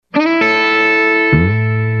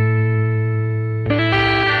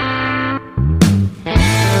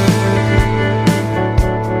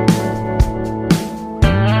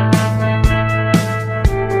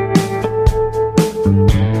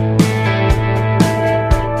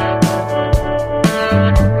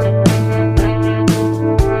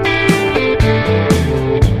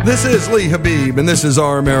This is Lee Habib, and this is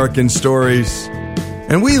Our American Stories.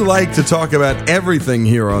 And we like to talk about everything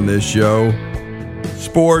here on this show.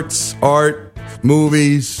 Sports, art,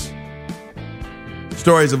 movies,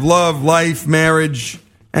 stories of love, life, marriage,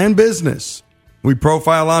 and business. We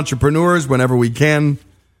profile entrepreneurs whenever we can,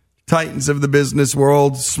 titans of the business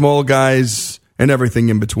world, small guys, and everything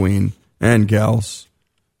in between, and gals.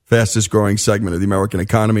 Fastest growing segment of the American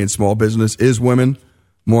economy and small business is women.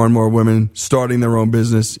 More and more women starting their own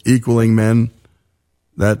business, equaling men.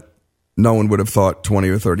 That no one would have thought 20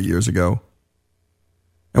 or 30 years ago.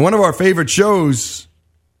 And one of our favorite shows,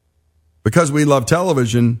 because we love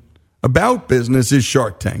television, about business is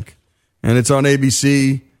Shark Tank. And it's on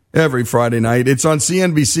ABC every Friday night. It's on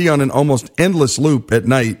CNBC on an almost endless loop at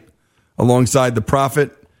night, alongside The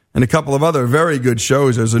Profit and a couple of other very good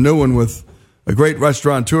shows. There's a new one with a great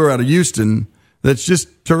restaurateur out of Houston that's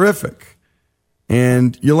just terrific.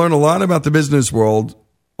 And you learn a lot about the business world,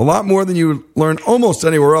 a lot more than you learn almost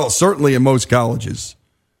anywhere else, certainly in most colleges,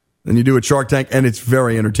 than you do at Shark Tank, and it's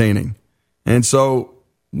very entertaining. And so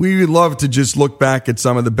we love to just look back at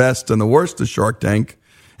some of the best and the worst of Shark Tank.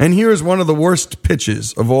 And here's one of the worst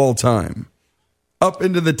pitches of all time. Up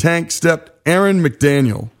into the tank stepped Aaron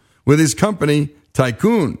McDaniel with his company,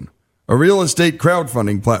 Tycoon, a real estate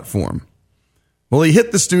crowdfunding platform. Well, he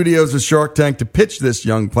hit the studios of Shark Tank to pitch this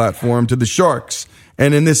young platform to the sharks.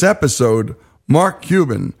 And in this episode, Mark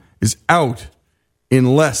Cuban is out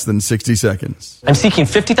in less than 60 seconds. I'm seeking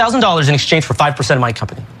 $50,000 in exchange for 5% of my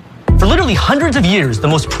company. For literally hundreds of years, the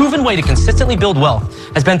most proven way to consistently build wealth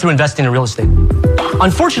has been through investing in real estate.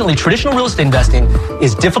 Unfortunately, traditional real estate investing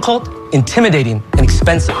is difficult, intimidating, and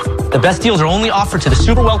expensive. The best deals are only offered to the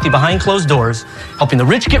super wealthy behind closed doors, helping the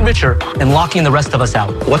rich get richer and locking the rest of us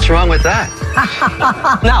out. What's wrong with that?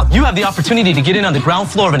 Now, you have the opportunity to get in on the ground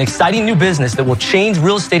floor of an exciting new business that will change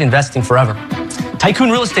real estate investing forever.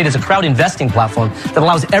 Tycoon Real Estate is a crowd investing platform that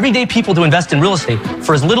allows everyday people to invest in real estate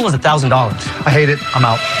for as little as $1,000. I hate it. I'm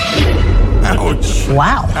out. Ouch.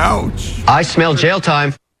 Wow. Ouch. I smell jail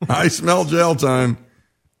time. I smell jail time.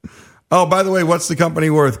 Oh, by the way, what's the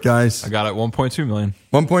company worth, guys? I got it, 1.2 million.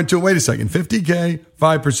 1.2, wait a second, 50K,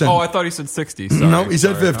 5%. Oh, I thought he said 60. Sorry, no, he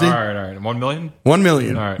said 50. All right. 1 million? 1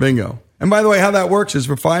 million. All right. Bingo. And by the way, how that works is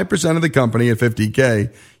for 5% of the company at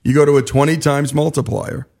 50K, you go to a 20 times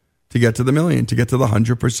multiplier to get to the million, to get to the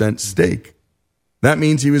 100% stake. That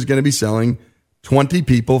means he was going to be selling 20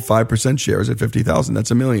 people 5% shares at 50,000. That's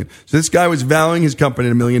 $1 million. So this guy was valuing his company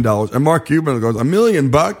at $1 million. And Mark Cuban goes, $1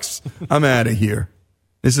 million? I'm out of here.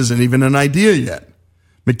 This isn't even an idea yet.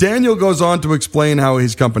 McDaniel goes on to explain how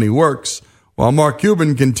his company works, while Mark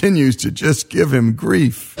Cuban continues to just give him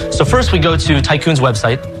grief. So first we go to Tycoon's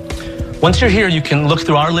website. Once you're here, you can look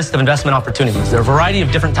through our list of investment opportunities. There are a variety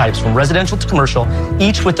of different types, from residential to commercial,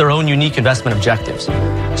 each with their own unique investment objectives.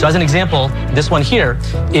 So as an example, this one here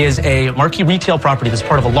is a marquee retail property that's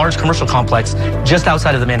part of a large commercial complex just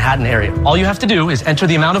outside of the Manhattan area. All you have to do is enter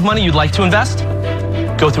the amount of money you'd like to invest,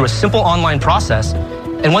 go through a simple online process,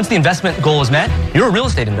 and once the investment goal is met, you're a real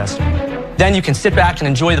estate investor. Then you can sit back and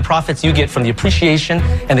enjoy the profits you get from the appreciation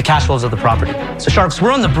and the cash flows of the property. So Sharks,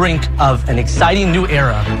 we're on the brink of an exciting new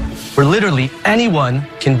era where literally anyone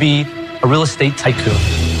can be a real estate tycoon.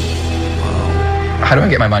 How do I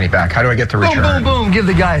get my money back? How do I get the return? Boom, boom, boom. Give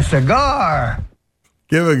the guy a cigar.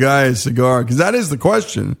 Give a guy a cigar, because that is the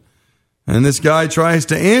question. And this guy tries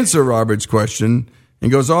to answer Robert's question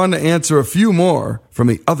and goes on to answer a few more from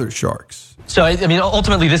the other sharks. So, I mean,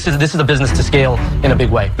 ultimately, this is a business to scale in a big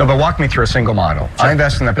way. No, but walk me through a single model. Sure. I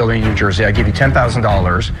invest in that building in New Jersey. I give you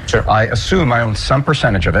 $10,000. Sure. I assume I own some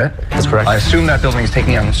percentage of it. That's correct. I assume that building is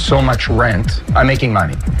taking on so much rent. I'm making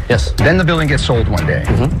money. Yes. Then the building gets sold one day.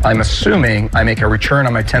 Mm-hmm. I'm assuming I make a return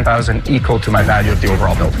on my $10,000 equal to my value of the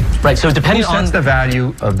overall building. Right. So depending on the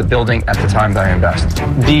value of the building at the time that I invest.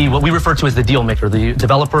 What we refer to as the deal maker, the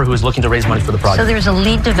developer who is looking to raise money for the project. So there's a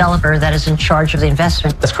lead developer that is in charge of the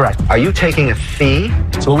investment. That's correct. Are you taking a fee?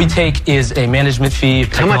 So what we take is a management fee.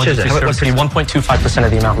 How much is it? Service fee, 1.25% of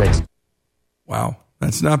the amount raised. Wow,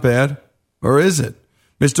 that's not bad. Or is it?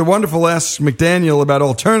 Mr. Wonderful asks McDaniel about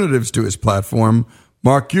alternatives to his platform.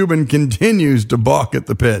 Mark Cuban continues to balk at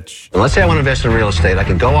the pitch. Let's say I want to invest in real estate. I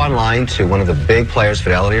can go online to one of the big players,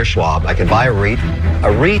 Fidelity or Schwab. I can buy a REIT.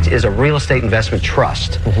 A REIT is a real estate investment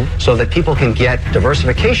trust, so that people can get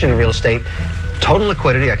diversification in real estate. Total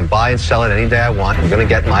liquidity. I can buy and sell it any day I want. I'm going to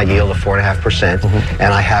get my yield of 4.5%,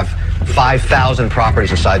 and I have 5,000 properties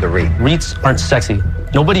inside the REIT. REITs aren't sexy.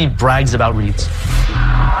 Nobody brags about REITs.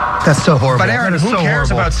 That's so horrible. But Aaron, who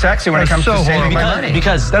cares about sexy when it comes to saving my money?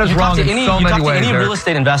 Because that is you wrong talk to in any, so you many talk ways, to any Eric. real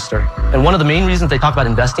estate investor, and one of the main reasons they talk about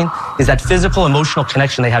investing is that physical, emotional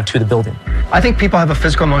connection they have to the building. I think people have a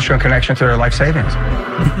physical, emotional connection to their life savings.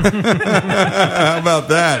 How about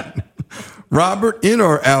that? Robert, in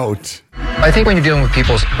or out? I think when you're dealing with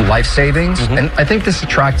people's life savings, and I think this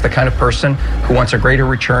attracts the kind of person who wants a greater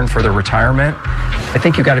return for their retirement, I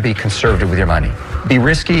think you've got to be conservative with your money. Be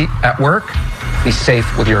risky at work, be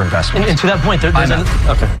safe with your investments. And to that point, there's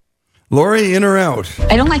okay. Lori, in or out?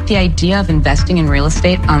 I don't like the idea of investing in real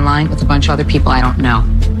estate online with a bunch of other people I don't know.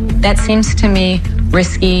 That seems to me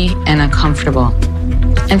risky and uncomfortable.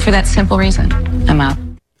 And for that simple reason, I'm out.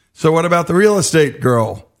 So what about the real estate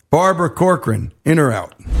girl? Barbara Corcoran, in or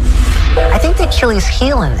out? I think the Achilles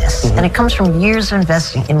heel in this, and it comes from years of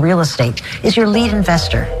investing in real estate, is your lead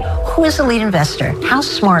investor. Who is the lead investor? How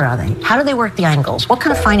smart are they? How do they work the angles? What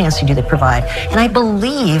kind of financing do they provide? And I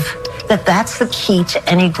believe that that's the key to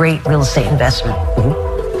any great real estate investment.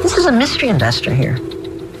 This is a mystery investor here.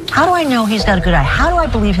 How do I know he's got a good eye? How do I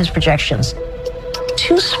believe his projections?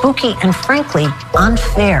 Too spooky and frankly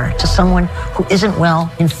unfair to someone who isn't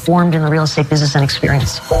well informed in the real estate business and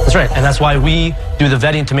experience. That's right, and that's why we do the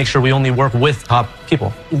vetting to make sure we only work with top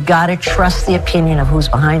people. You've got to trust the opinion of who's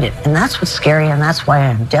behind it, and that's what's scary, and that's why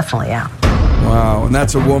I'm definitely out. Wow, and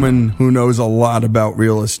that's a woman who knows a lot about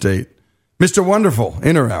real estate. Mr. Wonderful,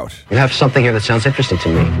 in or out? You have something here that sounds interesting to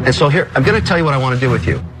me. And so here, I'm going to tell you what I want to do with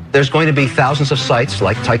you. There's going to be thousands of sites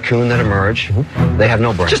like Tycoon that emerge. They have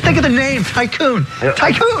no brand. Just think of the name, Tycoon.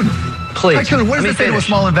 Tycoon. Please. Tycoon, what does it say to a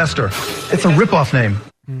small investor? It's a ripoff name.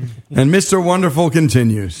 And Mr. Wonderful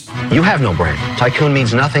continues. You have no brand. Tycoon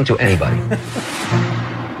means nothing to anybody.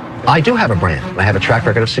 I do have a brand. I have a track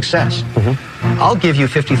record of success. I'll give you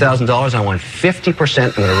 $50,000. I want 50%.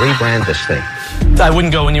 I'm going to rebrand this thing. I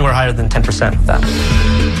wouldn't go anywhere higher than 10% with that.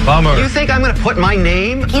 Bummer. You think I'm going to put my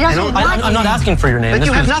name? He doesn't want I'm not asking for your name. But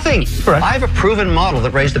you have nothing. Correct. I have a proven model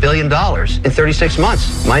that raised $1 billion in 36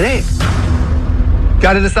 months. My name.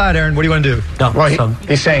 Got to decide, Aaron. What do you want to do? No, Well, so,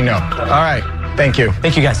 he's saying no. All right. Thank you.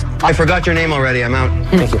 thank you guys. I forgot your name already. I'm out.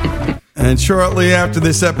 Thank you. And shortly after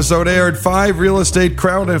this episode aired, 5 real estate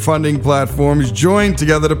crowdfunding platforms joined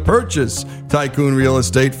together to purchase Tycoon Real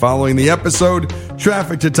Estate. Following the episode,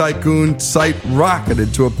 traffic to Tycoon's site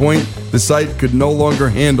rocketed to a point the site could no longer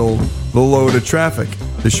handle the load of traffic.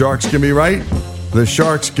 The sharks can be right, the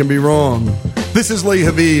sharks can be wrong. This is Lee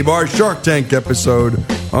Habib, our Shark Tank episode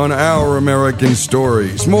on Our American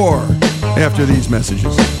Stories. More after these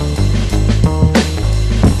messages.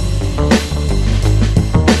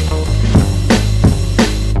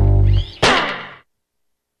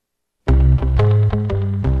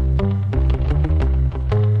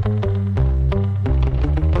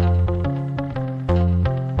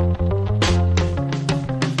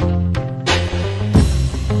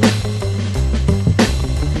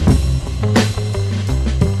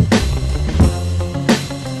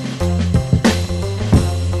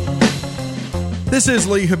 This is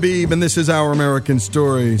Lee Habib, and this is Our American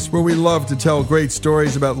Stories, where we love to tell great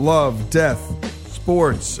stories about love, death,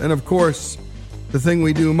 sports, and of course, the thing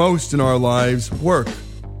we do most in our lives, work.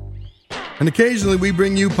 And occasionally we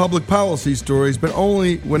bring you public policy stories, but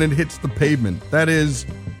only when it hits the pavement. That is,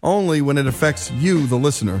 only when it affects you, the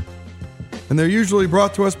listener. And they're usually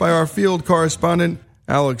brought to us by our field correspondent,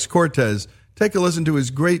 Alex Cortez. Take a listen to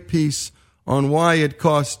his great piece on why it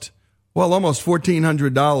cost, almost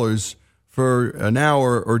 $1,400 for an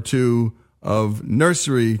hour or two of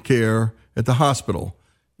nursery care at the hospital,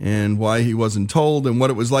 and why he wasn't told, and what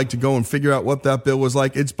it was like to go and figure out what that bill was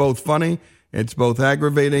like. It's both funny, it's both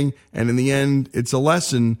aggravating, and in the end, it's a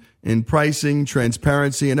lesson in pricing,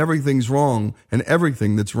 transparency, and everything's wrong, and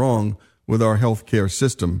everything that's wrong with our healthcare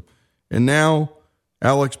system. And now,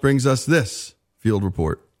 Alex brings us this field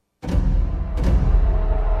report.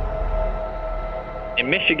 In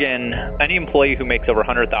Michigan, any employee who makes over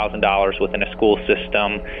 $100,000 within a school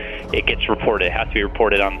system, it gets reported. It has to be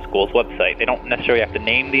reported on the school's website. They don't necessarily have to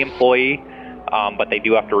name the employee, but they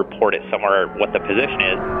do have to report it somewhere what the position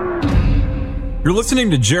is. You're listening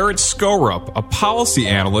to Jarrett Skorup, a policy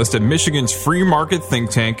analyst at Michigan's free market think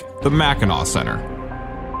tank, the Mackinac Center.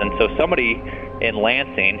 And so somebody in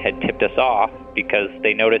Lansing had tipped us off because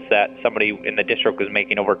they noticed that somebody in the district was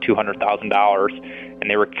making over $200,000, and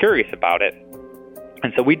they were curious about it.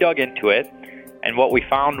 And so we dug into it, and what we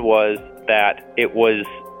found was that it was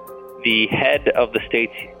the head of the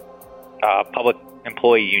state's public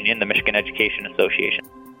employee union, the Michigan Education Association.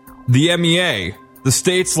 The MEA, the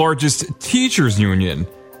state's largest teachers union.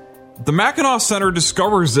 The Mackinac Center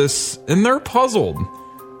discovers this, and they're puzzled.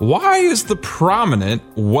 why is the prominent,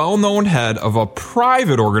 well-known head of a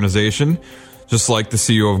private organization, just like the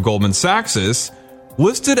CEO of Goldman Sachs is,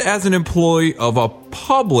 listed as an employee of a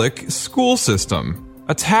public school system,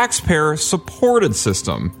 a taxpayer-supported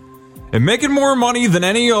system, and making more money than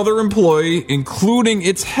any other employee, including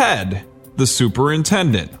its head, the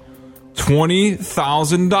superintendent?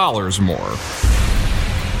 $20,000 more.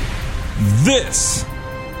 This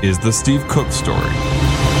is the Steve Cook story.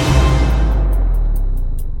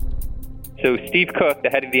 So Steve Cook, the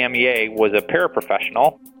head of the MEA, was a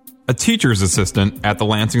paraprofessional. A teacher's assistant at the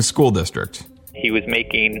Lansing School District. He was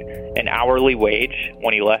making an hourly wage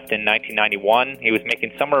when he left in 1991. He was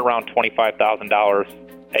making somewhere around $25,000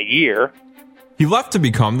 a year. He left to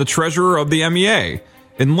become the treasurer of the MEA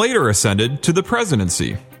and later ascended to the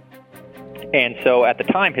presidency. And so at the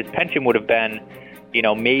time, his pension would have been,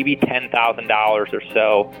 maybe $10,000 or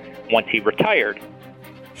so once he retired.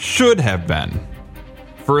 Should have been.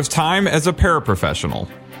 For his time as a paraprofessional.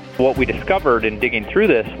 What we discovered in digging through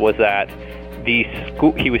this was that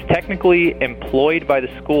he was technically employed by the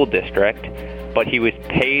school district, but he was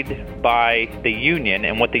paid by the union.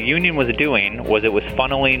 And what the union was doing was it was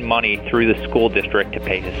funneling money through the school district to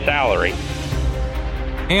pay his salary.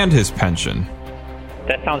 And his pension.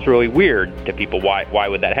 That sounds really weird to people. Why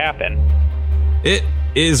would that happen? It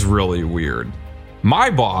is really weird.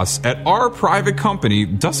 My boss at our private company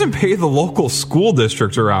doesn't pay the local school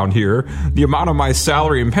district around here the amount of my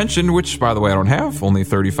salary and pension, which, by the way, I don't have. Only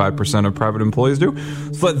 35% of private employees do.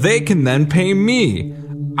 So that they can then pay me.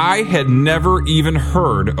 I had never even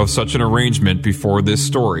heard of such an arrangement before this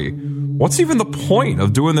story. What's even the point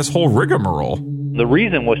of doing this whole rigmarole? The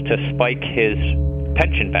reason was to spike his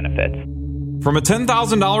pension benefits. From a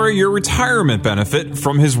 $10,000 a year retirement benefit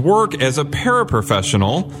from his work as a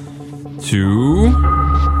paraprofessional to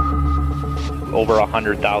over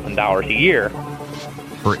 $100,000 a year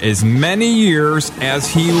for as many years as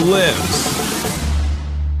he lives.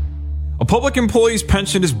 A public employee's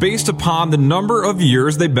pension is based upon the number of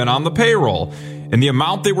years they've been on the payroll and the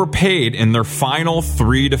amount they were paid in their final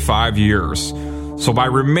 3 to 5 years. So by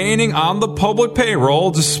remaining on the public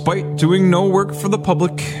payroll despite doing no work for the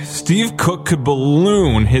public, Steve Cook could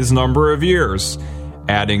balloon his number of years,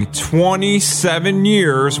 adding 27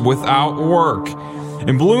 years without work,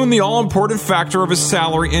 and balloon the all-important factor of his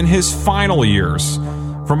salary in his final years,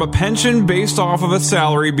 from a pension based off of a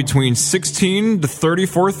salary between $16,000 to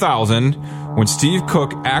 $34,000 when Steve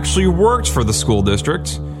Cook actually worked for the school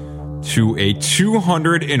district, to a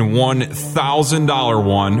 $201,000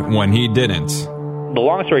 one when he didn't. The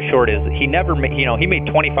long story short is he never made, he made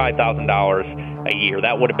 $25,000 a year.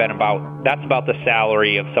 That's about the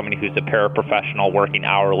salary of somebody who's a paraprofessional working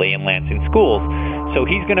hourly in Lansing schools. So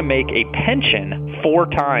he's going to make a pension 4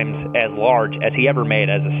 times as large as he ever made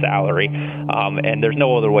as a salary. And there's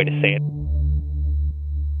no other way to say it.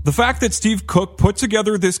 The fact that Steve Cook put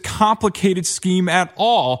together this complicated scheme at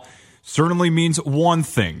all certainly means one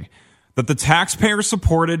thing, that the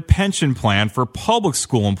taxpayer-supported pension plan for public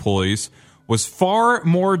school employees was far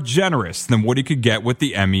more generous than what he could get with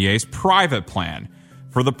the MEA's private plan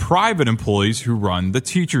for the private employees who run the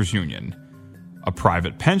teachers union, a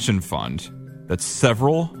private pension fund that's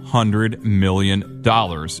several $100 million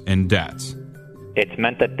in debt. It's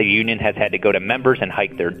meant that the union has had to go to members and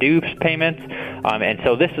hike their dues payments, and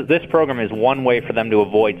so this program is one way for them to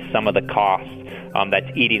avoid some of the costs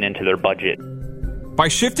that's eating into their budget. By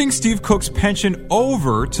shifting Steve Cook's pension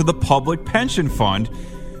over to the public pension fund,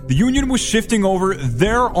 the union was shifting over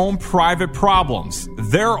their own private problems,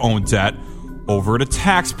 their own debt, over to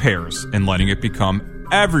taxpayers and letting it become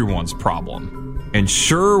everyone's problem. And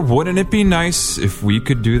sure, wouldn't it be nice if we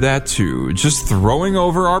could do that too? Just throwing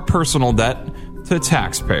over our personal debt to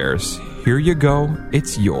taxpayers. Here you go,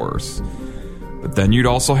 it's yours. But then you'd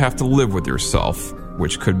also have to live with yourself,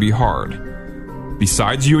 which could be hard.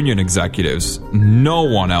 Besides union executives, no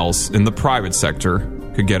one else in the private sector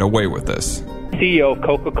could get away with this. CEO of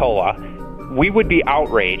Coca-Cola, we would be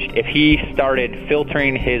outraged if he started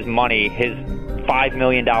filtering his money, his $5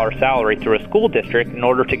 million salary through a school district in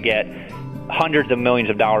order to get hundreds of millions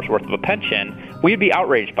of dollars worth of a pension. We'd be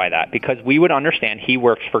outraged by that because we would understand he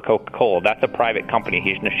works for Coca-Cola. That's a private company.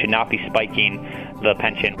 He should not be spiking the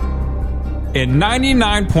pension. And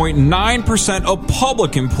 99.9% of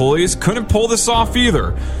public employees couldn't pull this off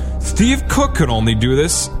either. Steve Cook could only do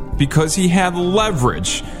this because he had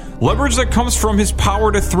leverage. Leverage that comes from his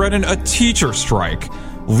power to threaten a teacher strike,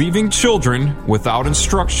 leaving children without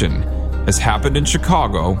instruction, as happened in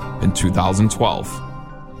Chicago in 2012.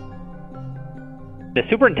 The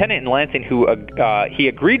superintendent in Lansing, he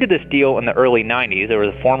agreed to this deal in the early 90s. There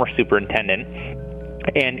was a former superintendent,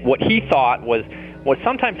 and what he thought was what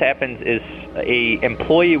sometimes happens is a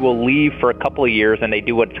employee will leave for a couple of years and they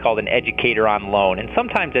do what's called an educator on loan. And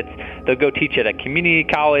sometimes they'll go teach at a community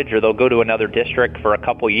college or they'll go to another district for a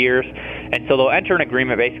couple of years. And so they'll enter an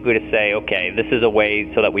agreement basically to say, okay, this is a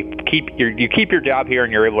way so that you keep your job here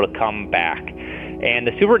and you're able to come back. And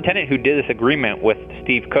the superintendent who did this agreement with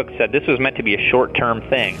Steve Cook said this was meant to be a short-term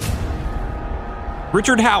thing.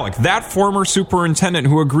 Richard Halleck, that former superintendent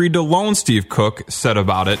who agreed to loan Steve Cook, said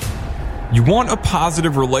about it, "You want a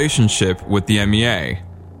positive relationship with the MEA.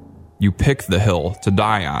 You pick the hill to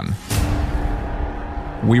die on.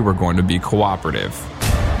 We were going to be cooperative."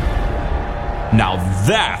 Now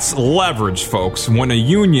that's leverage, folks. When a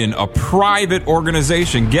union, a private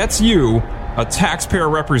organization, gets you, a taxpayer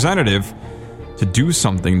representative, to do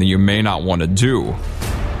something that you may not want to do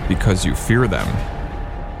because you fear them.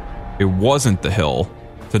 It wasn't the hill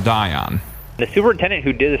to die on. The superintendent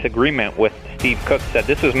who did this agreement with Steve Cook said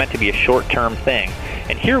this was meant to be a short-term thing.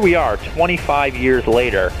 And here we are 25 years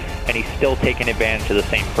later, and he's still taking advantage of the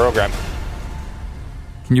same program.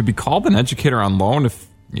 Can you be called an educator on loan if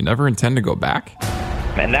you never intend to go back?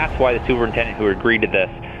 And that's why the superintendent who agreed to this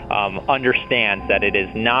understands that it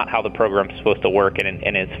is not how the program is supposed to work, and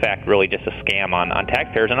in fact really just a scam on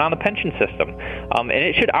taxpayers and on the pension system. And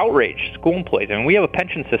it should outrage school employees. I mean, we have a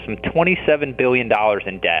pension system, $27 billion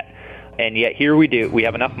in debt. And yet here we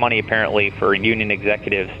have enough money apparently for union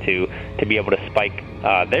executives to be able to spike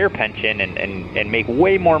their pension and make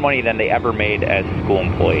way more money than they ever made as school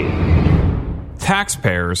employees.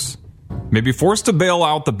 Taxpayers may be forced to bail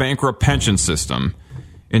out the bankrupt pension system,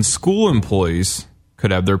 and school employees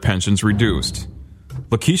could have their pensions reduced.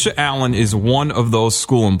 Lakeisha Allen is one of those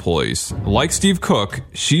school employees. Like Steve Cook,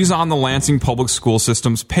 she's on the Lansing Public School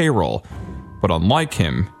System's payroll, but unlike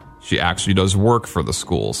him, she actually does work for the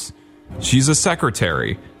schools. She's a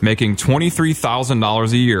secretary, making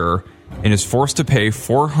 $23,000 a year, and is forced to pay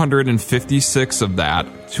 $456 of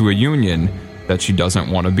that to a union that she doesn't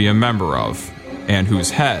want to be a member of, and whose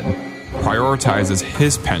head prioritizes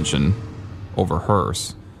his pension over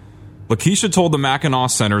hers. Lakeisha told the Mackinac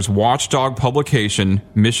Center's watchdog publication,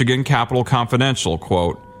 Michigan Capital Confidential,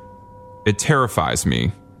 quote, "It terrifies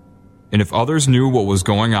me, and if others knew what was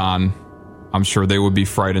going on, I'm sure they would be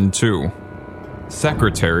frightened too.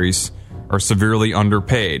 Secretaries are severely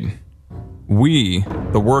underpaid. We,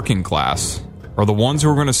 the working class, are the ones who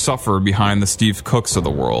are going to suffer behind the Steve Cooks of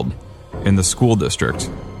the world in the school district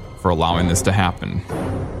for allowing this to happen."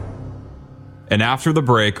 And after the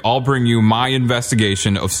break, I'll bring you my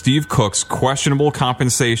investigation of Steve Cook's questionable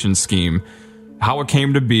compensation scheme, how it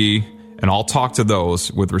came to be, and I'll talk to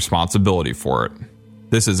those with responsibility for it.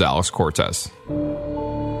 This is Alex Cortez.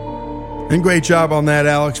 And great job on that,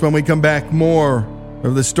 Alex. When we come back, more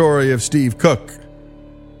of the story of Steve Cook.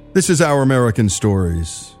 This is Our American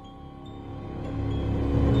Stories.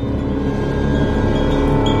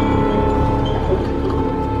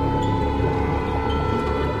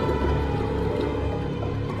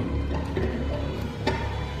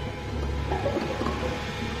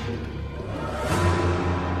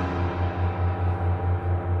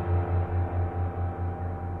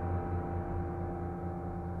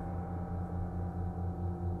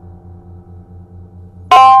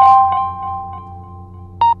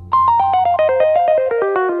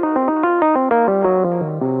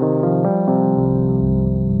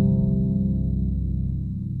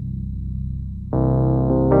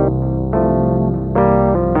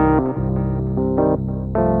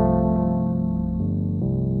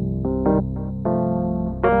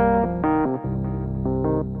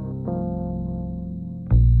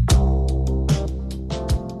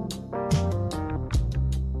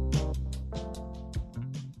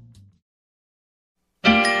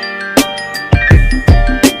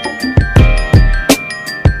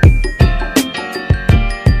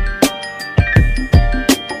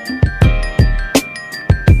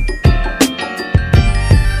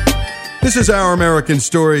 This is Our American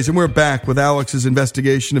Stories, and we're back with Alex's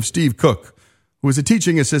investigation of Steve Cook, who was a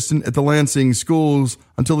teaching assistant at the Lansing schools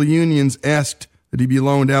until the unions asked that he be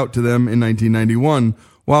loaned out to them in 1991,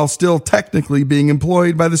 while still technically being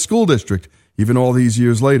employed by the school district, even all these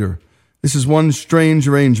years later. This is one strange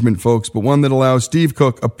arrangement, folks, but one that allows Steve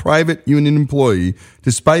Cook, a private union employee,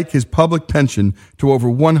 to spike his public pension to over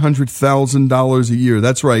 $100,000 a year.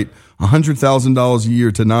 That's right, $100,000 a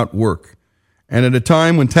year to not work. And at a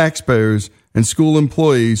time when taxpayers and school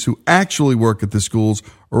employees who actually work at the schools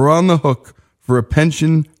are on the hook for a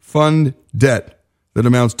pension fund debt that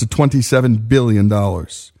amounts to $27 billion.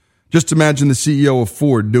 Just imagine the CEO of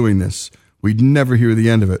Ford doing this. We'd never hear the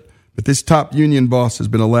end of it. But this top union boss has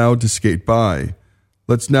been allowed to skate by.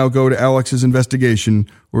 Let's now go to Alex's investigation,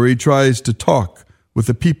 where he tries to talk with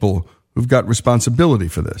the people who've got responsibility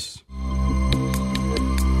for this.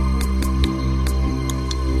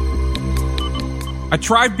 I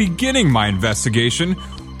tried beginning my investigation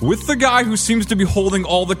with the guy who seems to be holding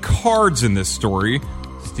all the cards in this story,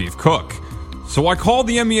 Steve Cook. So I called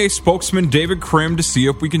the MEA spokesman David Krim to see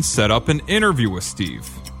if we can set up an interview with Steve.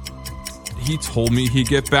 He told me he'd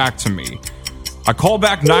get back to me. I called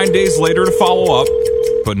back 9 days later to follow up,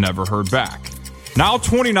 but never heard back. Now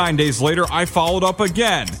 29 days later, I followed up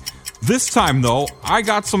again. This time, though, I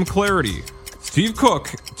got some clarity. Steve Cook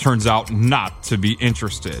turns out not to be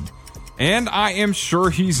interested. And I am sure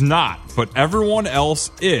he's not, but everyone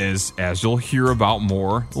else is, as you'll hear about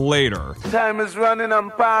more later. Time is running,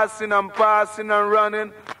 I'm passing, and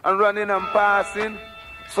running, and passing.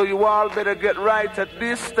 So you all better get right at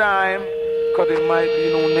this time, because it might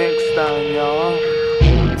be no next time,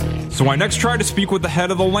 y'all. So I next tried to speak with the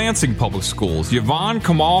head of the Lansing Public Schools, Yvonne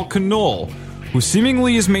Kamal Kanul, who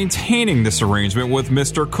seemingly is maintaining this arrangement with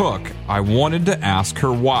Mr. Cook. I wanted to ask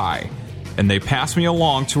her why, and they passed me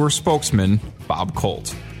along to her spokesman, Bob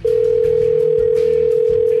Colt.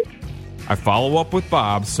 I follow up with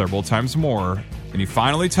Bob several times more, and he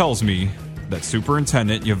finally tells me that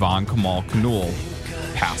Superintendent Yvonne Kamal Kanul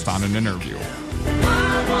passed on an interview.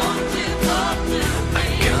 I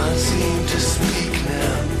can't seem to speak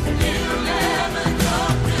now.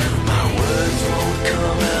 My words won't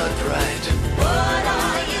come out right. What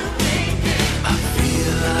are you thinking? I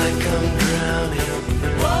feel like I'm drowning.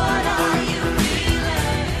 What are you feeling?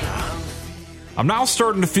 I'm now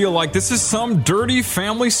starting to feel like this is some dirty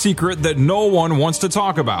family secret that no one wants to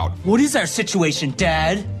talk about. What is our situation,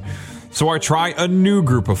 Dad? So I try a new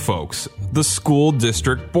group of folks, the school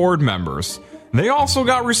district board members. They also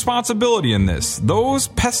got responsibility in this. Those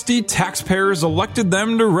pesky taxpayers elected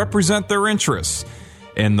them to represent their interests.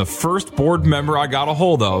 And the first board member I got a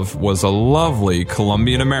hold of was a lovely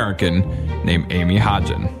Colombian American named Amy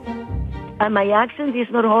Hodgen. And my accent is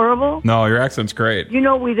not horrible? No, your accent's great. You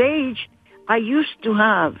know, with age, I used to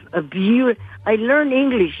have I learned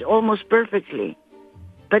English almost perfectly.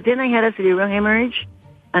 But then I had a cerebral hemorrhage,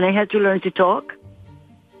 and I had to learn to talk.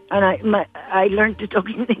 And I learned to talk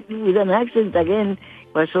with an accent again.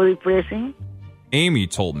 It was so depressing. Amy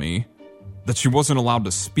told me that she wasn't allowed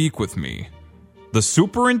to speak with me. The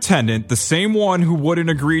superintendent, the same one who wouldn't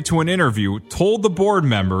agree to an interview, told the board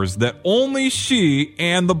members that only she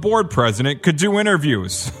and the board president could do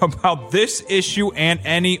interviews about this issue and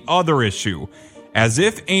any other issue, as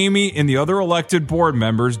if Amy and the other elected board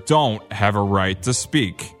members don't have a right to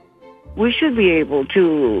speak. We should be able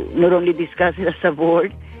to not only discuss it as a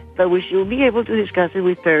board, but we should be able to discuss it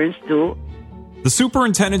with parents too. The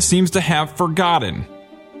superintendent seems to have forgotten.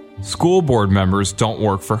 School board members don't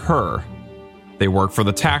work for her. They work for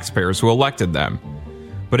the taxpayers who elected them.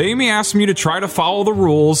 But Amy asked me to try to follow the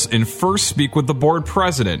rules and first speak with the board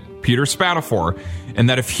president, Peter Spatafor, and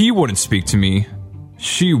that if he wouldn't speak to me,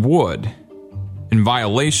 she would, in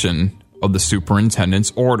violation of the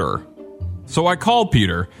superintendent's order. So I called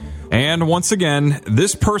Peter, and once again,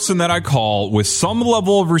 this person that I call with some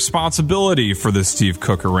level of responsibility for this Steve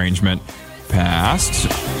Cook arrangement passed.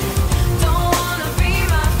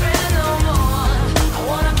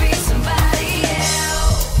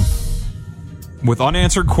 With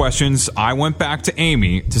unanswered questions, I went back to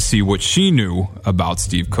Amy to see what she knew about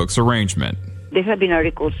Steve Cook's arrangement. There have been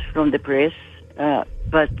articles from the press,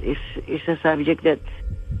 but it's a subject that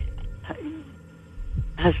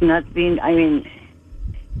has not been,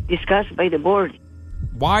 discussed by the board.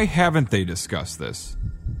 Why haven't they discussed this?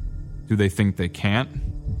 Do they think they can't?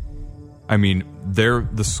 They're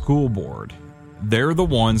the school board. They're the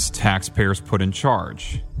ones taxpayers put in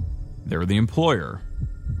charge. They're the employer,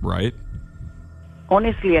 right?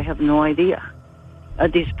 Honestly, I have no idea.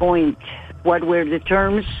 At this point, what were the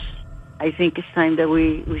terms? I think it's time that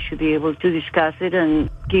we should be able to discuss it and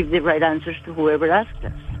give the right answers to whoever asks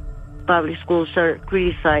us. Public schools are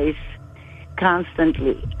criticized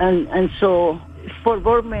constantly. And so for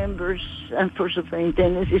board members and for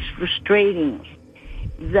superintendents, it's frustrating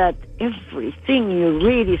that everything you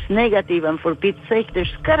read is negative, and for Pete's sake,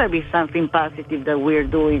 there's got to be something positive that we're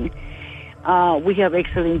doing. We have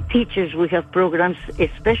excellent teachers. We have programs,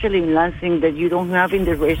 especially in Lansing, that you don't have in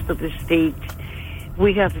the rest of the state.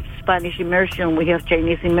 We have Spanish immersion. We have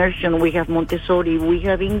Chinese immersion. We have Montessori. We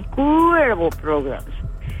have incredible programs.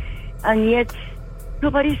 And yet,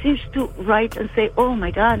 nobody seems to write and say, oh, my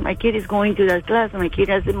God, my kid is going to that class, and my kid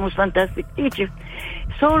has the most fantastic teacher.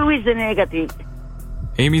 It's always the negative.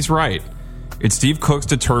 Amy's right. It's Steve Cook's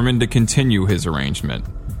determined to continue his arrangement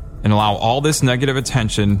and allow all this negative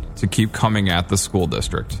attention to keep coming at the school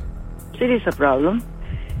district. It is a problem.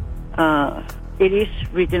 It is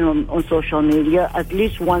written on social media at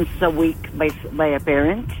least once a week by a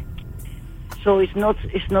parent. So it's not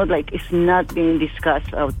like it's not being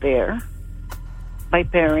discussed out there by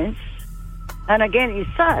parents. And again, it's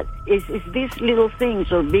sad. It's these little things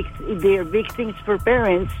they're big things for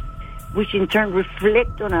parents, which in turn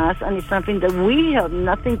reflect on us, and it's something that we have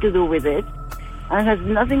nothing to do with it, and has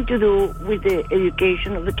nothing to do with the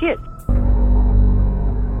education of the kid.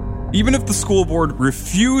 Even if the school board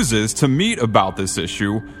refuses to meet about this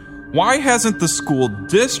issue, why hasn't the school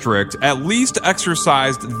district at least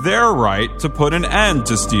exercised their right to put an end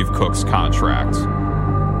to Steve Cook's contract?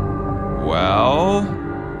 Well,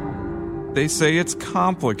 they say it's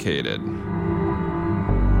complicated.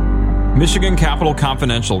 Michigan Capital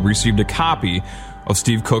Confidential received a copy of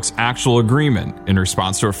Steve Cook's actual agreement in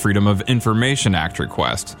response to a Freedom of Information Act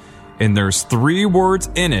request. And there's 3 words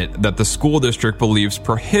in it that the school district believes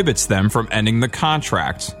prohibits them from ending the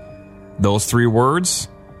contract. Those 3 words?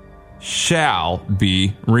 Shall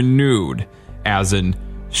be renewed, as in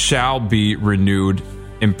shall be renewed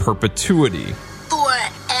in perpetuity.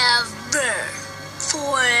 Forever.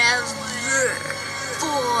 Forever.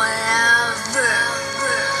 Forever.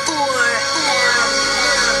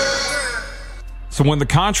 So when the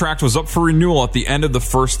contract was up for renewal at the end of the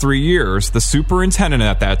first 3 years, the superintendent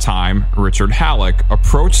at that time, Richard Halleck,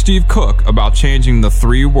 approached Steve Cook about changing the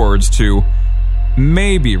 3 words to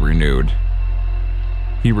may be renewed.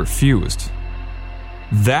 He refused.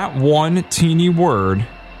 That one teeny word,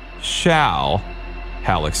 shall,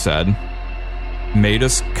 Halleck said, made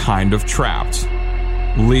us kind of trapped,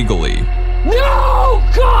 legally. No,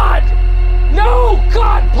 God! No,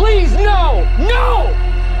 God, please, no! No!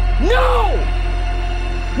 No!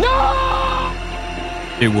 No!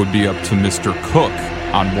 It would be up to Mr. Cook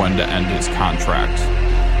on when to end his contract.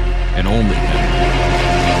 And only him.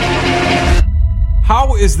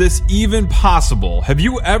 How is this even possible? Have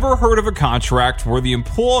you ever heard of a contract where the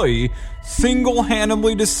employee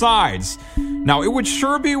single-handedly decides, now it would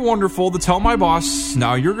sure be wonderful to tell my boss,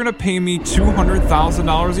 now you're going to pay me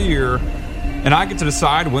 $200,000 a year, and I get to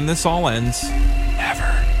decide when this all ends? Never.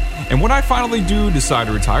 And when I finally do decide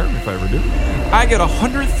to retire, if I ever do, I get a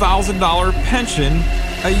 $100,000 pension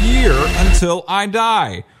a year until I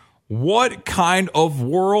die. What kind of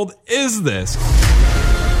world is this?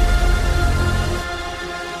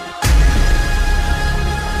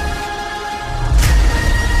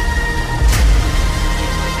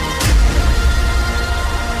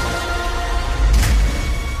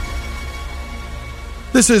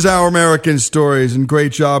 This is Our American Stories, and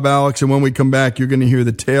great job, Alex. And when we come back, you're going to hear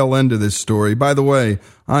the tail end of this story. By the way,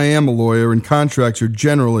 I am a lawyer, and contracts are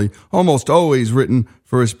generally, almost always, written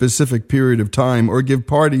for a specific period of time or give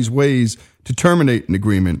parties ways to terminate an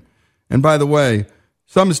agreement. And by the way,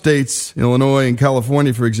 some states, Illinois and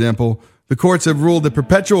California, for example, the courts have ruled that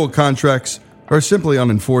perpetual contracts are simply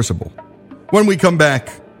unenforceable. When we come back,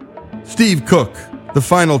 Steve Cook, the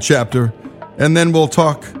final chapter, and then we'll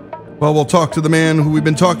talk to the man who we've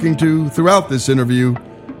been talking to throughout this interview,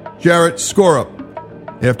 Jarrett Skorup,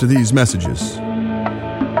 after these messages.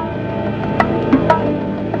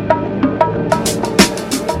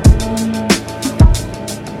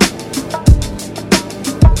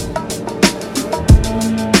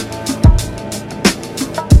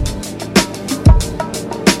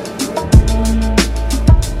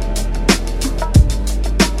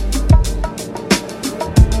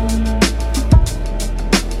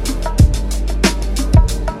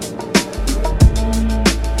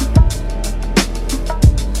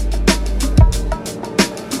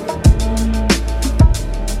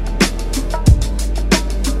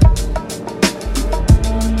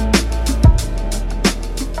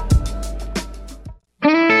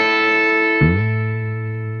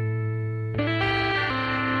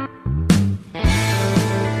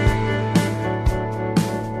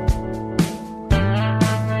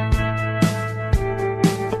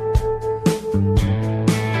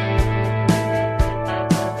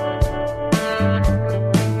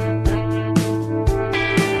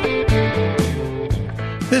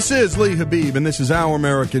 This is Lee Habib, and this is Our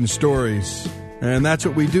American Stories. And that's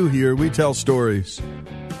what we do here. We tell stories.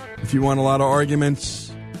 If you want a lot of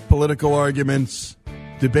arguments, political arguments,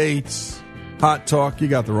 debates, hot talk, you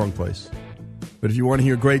got the wrong place. But if you want to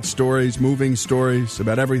hear great stories, moving stories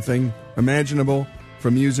about everything imaginable,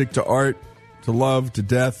 from music to art, to love, to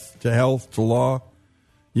death, to health, to law,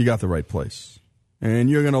 you got the right place. And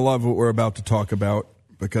you're going to love what we're about to talk about,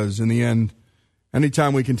 because in the end,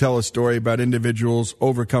 anytime we can tell a story about individuals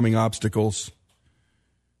overcoming obstacles,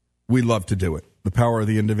 we love to do it. The power of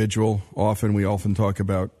the individual. We often talk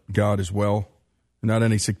about God as well. Not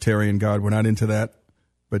any sectarian God. We're not into that.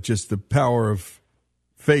 but just the power of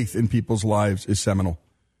faith in people's lives is seminal.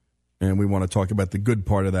 And we want to talk about the good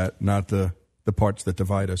part of that, not the parts that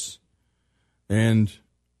divide us. And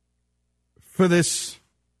for this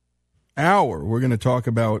hour, we're going to talk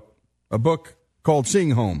about a book called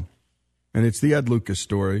Seeing Home. And it's the Ed Lucas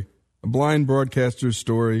story, a blind broadcaster's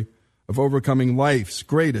story of overcoming life's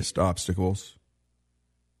greatest obstacles.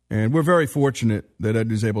 And we're very fortunate that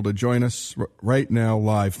Ed is able to join us right now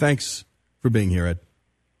live. Thanks for being here, Ed.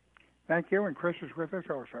 Thank you, and Chris is with us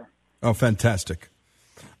also. Oh, fantastic.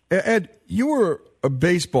 Ed, you were a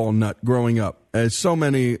baseball nut growing up, as so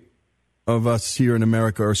many of us here in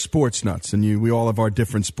America are sports nuts, and we all have our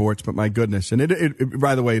different sports, but my goodness. And it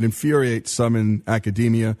by the way, it infuriates some in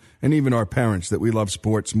academia and even our parents that we love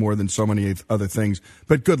sports more than so many other things.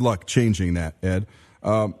 But good luck changing that, Ed.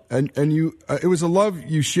 And you, it was a love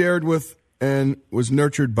you shared with and was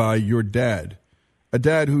nurtured by your dad, a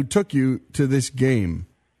dad who took you to this game.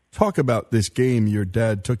 Talk about this game your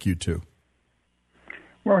dad took you to.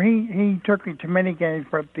 Well, he took me to many games,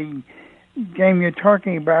 but the game you're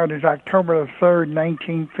talking about is October the 3rd,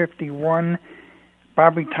 1951.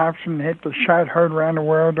 Bobby Thompson hit the shot heard around the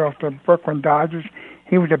world off the Brooklyn Dodgers.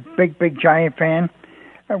 He was a big, big Giant fan.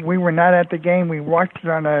 We were not at the game. We watched it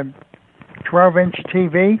on a 12-inch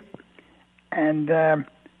TV, and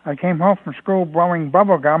I came home from school blowing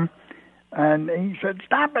bubble gum, and he said,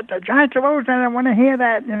 "Stop it, the Giants are losing, I don't want to hear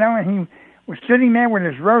that," and he was sitting there with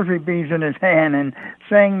his rosary beads in his hand and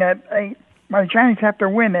saying that, "Hey, my Giants have to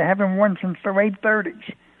win. They haven't won since the late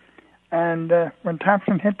 30s. And when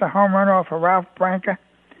Thompson hit the home run off of Ralph Branca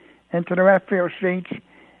into the left field seats,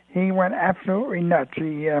 he went absolutely nuts.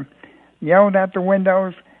 He yelled out the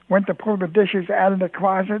windows, went to pull the dishes out of the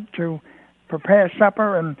closet to prepare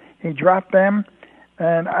supper, and he dropped them.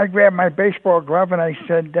 And I grabbed my baseball glove and I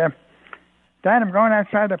said, "Dad, I'm going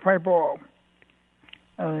outside to play ball."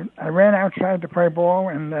 I ran outside to play ball,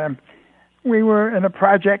 and we were in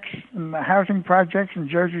the housing projects in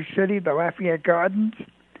Jersey City, the Lafayette Gardens,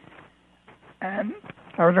 and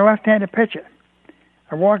I was a left-handed pitcher.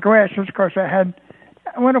 I wore glasses because I had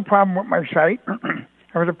a little problem with my sight.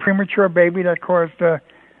 I was a premature baby that caused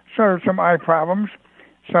sort of some eye problems,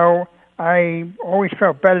 so I always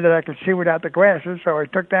felt better that I could see without the glasses, so I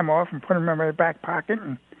took them off and put them in my back pocket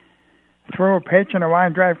and threw a pitch, and a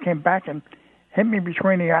line drive came back and hit me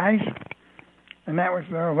between the eyes, and that was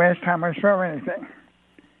the last time I saw anything.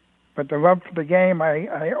 But the love for the game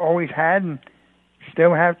I always had and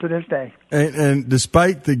still have to this day. And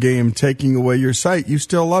despite the game taking away your sight, you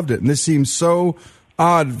still loved it. And this seems so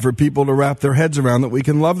odd for people to wrap their heads around, that we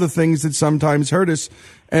can love the things that sometimes hurt us.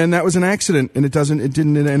 And that was an accident, and it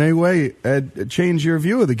didn't in any way change your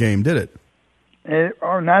view of the game, did it?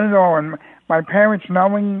 Not at all. And my parents,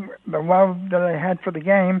 knowing the love that I had for the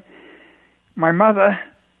game, my mother,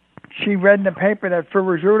 she read in the paper that Phil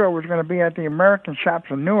Rizzuto was going to be at the American Shops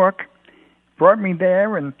in Newark, brought me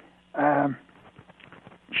there, and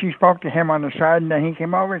she spoke to him on the side, and then he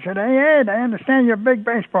came over and said, "Hey, Ed, I understand you're a big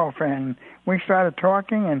baseball fan." We started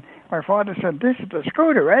talking, and my father said, "This is the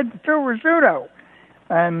scooter, Ed, Phil Rizzuto."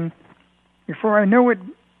 And before I knew it,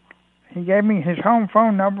 he gave me his home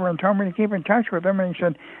phone number and told me to keep in touch with him, and he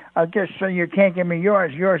said, "I guess you can't give me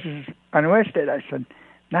yours. Yours is unlisted." I said,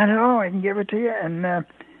 "Not at all, I can give it to you." And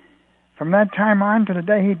from that time on to the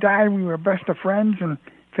day he died, we were best of friends in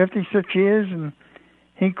 56 years, and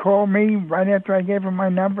he called me right after I gave him my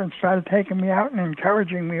number and started taking me out and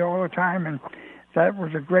encouraging me all the time, and that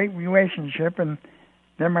was a great relationship. And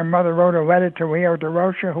then my mother wrote a letter to Leo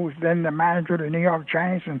DeRocha, who was then the manager of the New York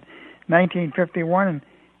Giants, in 1951, and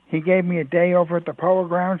he gave me a day over at the Polo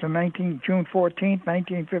Grounds on June 14th,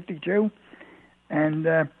 1952, and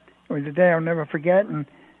it was a day I'll never forget. And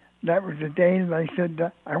that was the day that I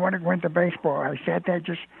said, I want to go into baseball. I sat there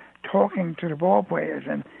just talking to the ball players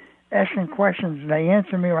and asking questions, and they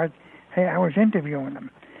answered me like, hey, I was interviewing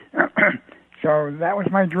them. So that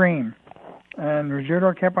was my dream. And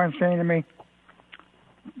Rizzuto kept on saying to me,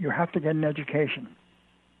 you have to get an education.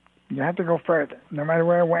 You have to go further. No matter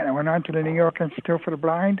where I went on to the New York Institute for the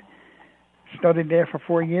Blind, studied there for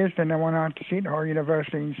 4 years, then I went on to Seton Hall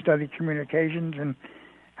University and studied communications, and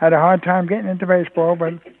had a hard time getting into baseball,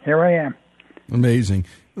 but here I am. Amazing.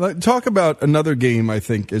 Talk about another game, I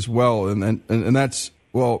think, as well, and that's,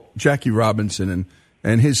 well, Jackie Robinson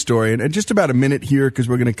and his story. And just about a minute here, because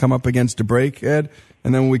we're going to come up against a break, Ed,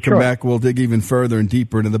 and then when we come back, we'll dig even further and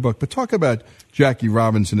deeper into the book. But talk about Jackie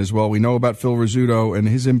Robinson as well. We know about Phil Rizzuto and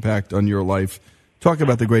his impact on your life. Talk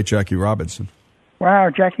about the great Jackie Robinson. Wow,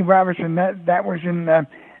 Jackie Robinson, that was in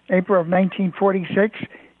April of 1946.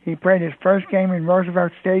 He played his first game in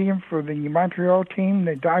Roosevelt Stadium for the Montreal team,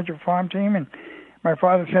 the Dodger farm team, and my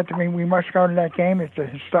father said to me, we must go to that game. It's a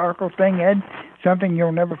historical thing, Ed, something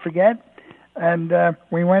you'll never forget. And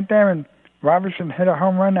we went there, and Robertson hit a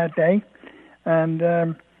home run that day. And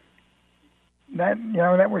that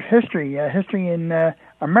was history, history in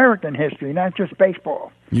American history, not just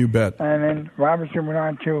baseball. You bet. And then Robertson went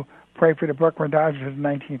on to play for the Brooklyn Dodgers in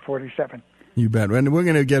 1947. You bet. And we're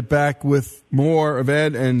going to get back with more of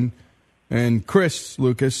Ed and Chris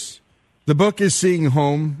Lucas. The book is Seeing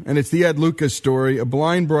Home, and it's the Ed Lucas story, a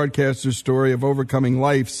blind broadcaster's story of overcoming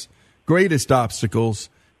life's greatest obstacles.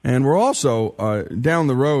 And we're also, down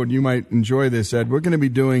the road, you might enjoy this, Ed, we're going to be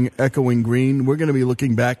doing Echoing Green. We're going to be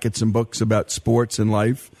looking back at some books about sports and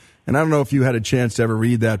life. And I don't know if you had a chance to ever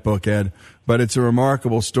read that book, Ed, but it's a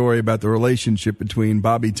remarkable story about the relationship between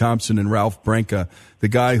Bobby Thompson and Ralph Branca, the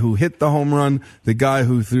guy who hit the home run, the guy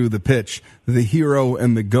who threw the pitch, the hero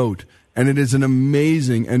and the GOAT. And it is an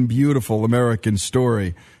amazing and beautiful American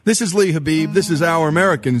story. This is Lee Habib. This is Our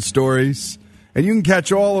American Stories. And you can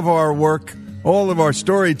catch all of our work, all of our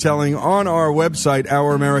storytelling on our website,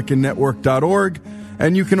 ouramericannetwork.org.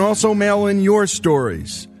 And you can also mail in your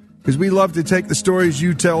stories, because we love to take the stories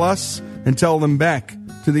you tell us and tell them back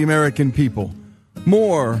to the American people.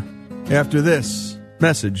 More after this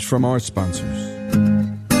message from our sponsors.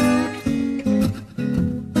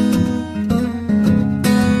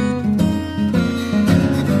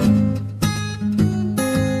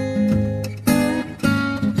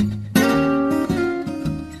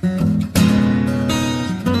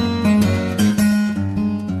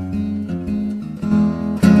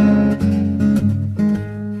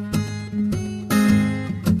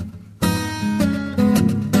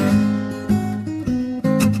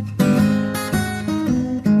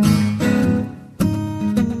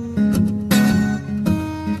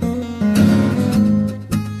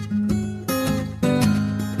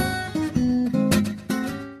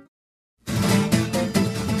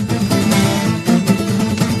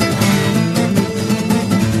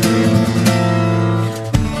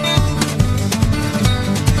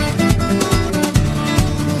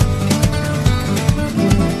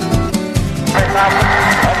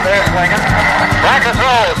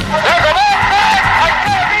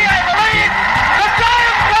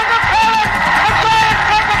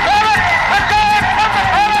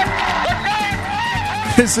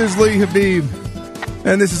 This is Lee Habib,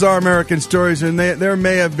 and this is Our American Stories, and there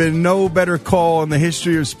may have been no better call in the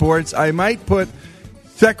history of sports. I might put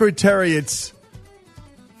Secretariat's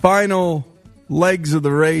final legs of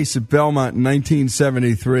the race at Belmont in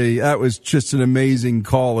 1973. That was just an amazing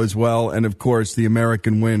call as well, and of course the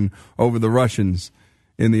American win over the Russians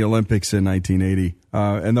in the Olympics in 1980.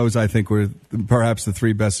 And those, I think, were perhaps the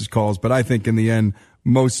three bestest calls, but I think in the end,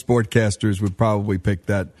 most sportcasters would probably pick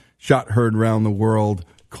that shot heard round the world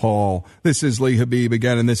call. This is Lee Habib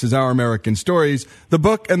again, and this is Our American Stories. The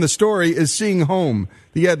book and the story is Seeing Home,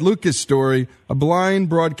 the Ed Lucas story, a blind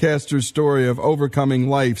broadcaster's story of overcoming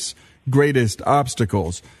life's greatest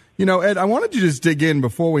obstacles. You know, Ed, I wanted to just dig in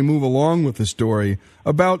before we move along with the story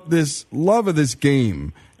about this love of this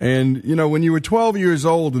game. And, you know, when you were 12 years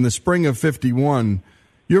old in the spring of 51,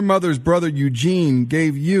 your mother's brother Eugene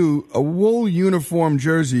gave you a wool uniform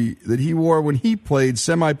jersey that he wore when he played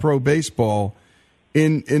semi-pro baseball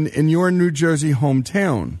in your New Jersey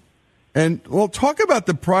hometown. And, well, talk about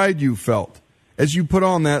the pride you felt as you put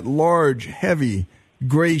on that large, heavy,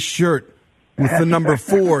 gray shirt with the number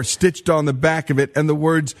 4 stitched on the back of it and the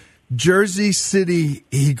words Jersey City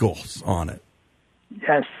Eagles on it.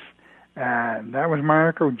 Yes. That was my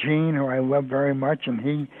Uncle Gene, who I love very much, and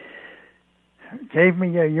he gave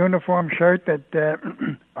me a uniform shirt that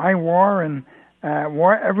I wore and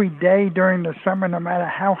wore every day during the summer, no matter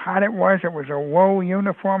how hot it was. It was a wool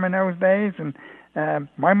uniform in those days, and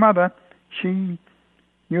my mother, she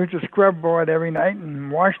used a scrub board every night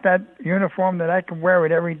and washed that uniform that I could wear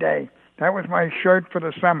it every day. That was my shirt for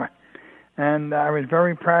the summer, and I was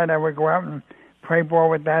very proud. I would go out and play ball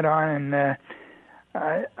with that on, and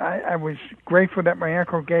I was grateful that my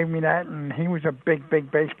uncle gave me that, and he was a big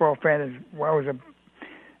baseball fan as well as a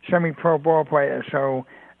semi-pro ball player, so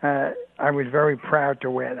I was very proud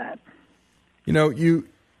to wear that. You know, you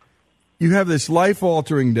have this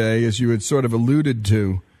life-altering day, as you had sort of alluded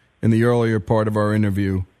to in the earlier part of our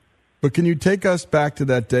interview, but can you take us back to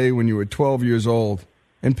that day when you were 12 years old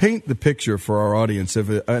and paint the picture for our audience?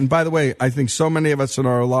 And by the way, I think so many of us in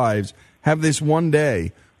our lives have this one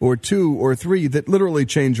day or 2 or 3 that literally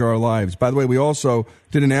change our lives. By the way, we also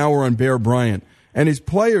did an hour on Bear Bryant, and his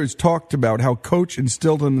players talked about how Coach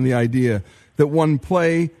instilled in the idea that one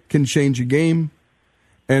play can change a game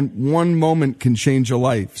and one moment can change a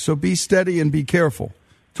life. So be steady and be careful.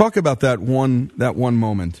 Talk about that one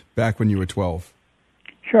moment back when you were 12.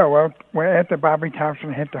 Sure. Well, after Bobby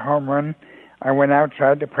Thompson hit the home run, I went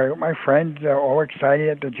outside to pray with my friends, all excited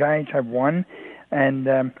that the Giants had won. And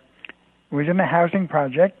it was in a housing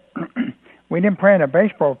project. We didn't pray in a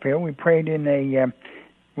baseball field. We prayed in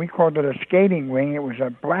we called it a skating ring. It was a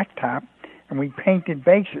blacktop, and we painted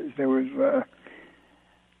bases. There was,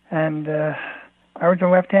 I was a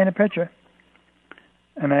left-handed pitcher.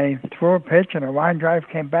 And I threw a pitch, and a line drive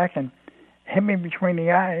came back and hit me between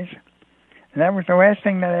the eyes. And that was the last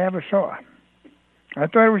thing that I ever saw. I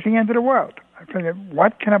thought it was the end of the world. I figured,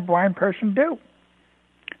 what can a blind person do?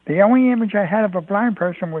 The only image I had of a blind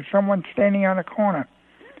person was someone standing on a corner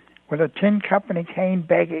with a tin cup and a cane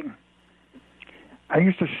begging. I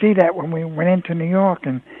used to see that when we went into New York,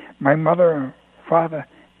 and my mother and father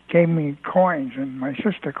gave me coins and my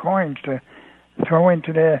sister coins to throw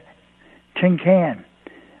into their tin can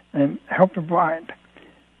and help the blind.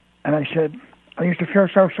 And I said, I used to feel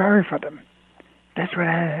so sorry for them. That's what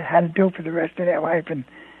I had to do for the rest of their life. And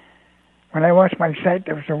when I lost my sight,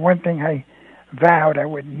 there was the one thing I vowed I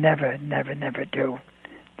would never, never, never do,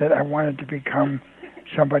 that I wanted to become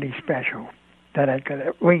somebody special, that I could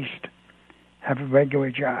at least have a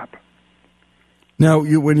regular job. Now,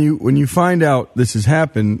 when you find out this has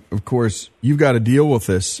happened, of course, you've got to deal with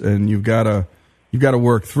this, and you've got to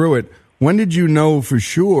work through it. When did you know for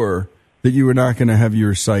sure that you were not going to have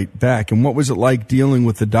your sight back? And what was it like dealing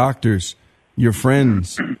with the doctors, your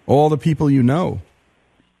friends, all the people you know?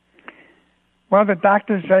 Well, the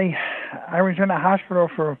doctors, I was in a hospital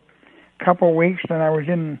for a couple of weeks, and I was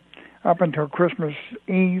in up until Christmas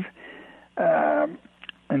Eve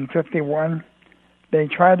in 51. They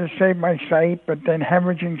tried to save my sight, but then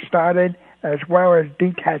hemorrhaging started, as well as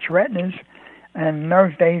detached retinas. And in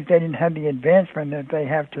those days, they didn't have the advancement that they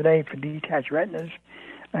have today for detached retinas,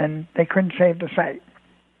 and they couldn't save the sight.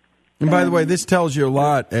 And by the way, this tells you a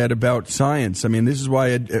lot, Ed, about science. I mean, this is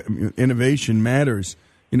why innovation matters.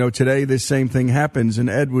 You know, today this same thing happens. And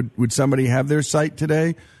Ed, would somebody have their sight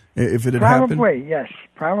today if it had happened? Probably, yes.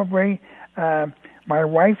 Probably. My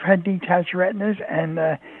wife had detached retinas, and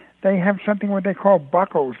they have something what they call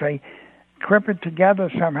buckles. They clip it together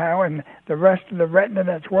somehow, and the rest of the retina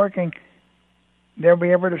that's working, they'll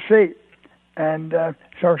be able to see. And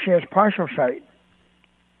so she has partial sight.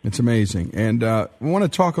 It's amazing. And we want to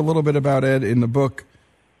talk a little bit about, Ed, in the book,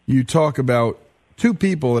 you talk about two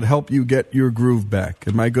people that help you get your groove back.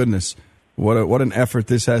 And my goodness, what an effort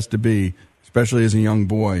this has to be, especially as a young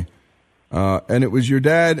boy. And it was your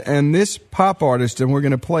dad and this pop artist, and we're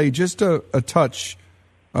going to play just a touch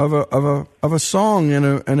of a song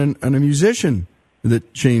and a musician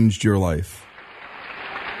that changed your life.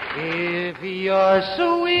 If your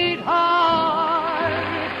sweetheart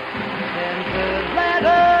sends a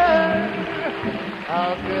letter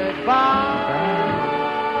of goodbye,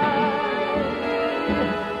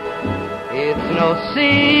 it's no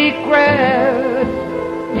secret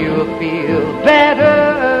you'll feel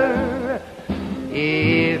better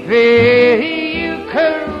if you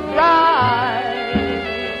cry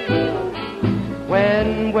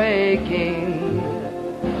when waking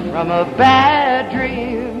from a bad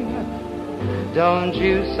dream. Don't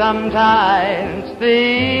you sometimes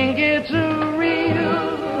think it's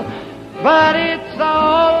real, but it's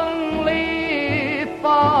only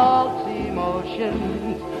false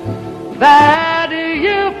emotions that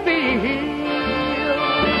you feel.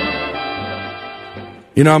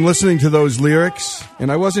 You know, I'm listening to those lyrics,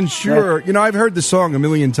 and I wasn't sure. You know, I've heard the song a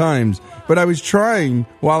million times, but I was trying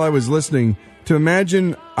while I was listening to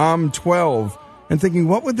imagine I'm 12 and thinking,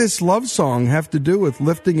 what would this love song have to do with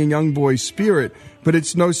lifting a young boy's spirit? But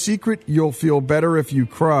it's no secret you'll feel better if you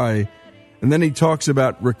cry. And then he talks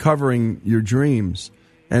about recovering your dreams.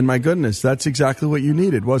 And my goodness, that's exactly what you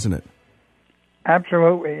needed, wasn't it?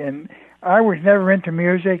 Absolutely. And I was never into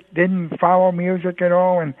music, didn't follow music at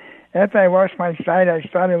all. And after I lost my sight, I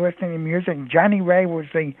started listening to music. Johnny Ray was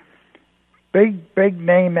the big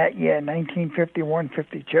name that year, 1951,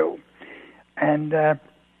 52. And,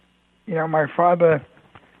 you know, my father,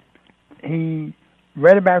 he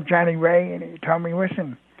read about Johnny Ray, and he told me,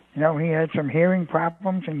 listen, you know, he had some hearing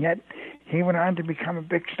problems, and yet he went on to become a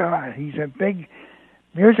big star. He's a big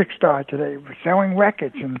music star today, selling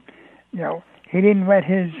records, and, you know, he didn't let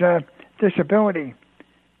his disability,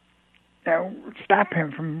 you know, stop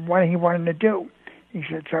him from what he wanted to do. He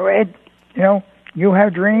said, so, Ed, you know, you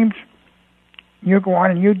have dreams, you go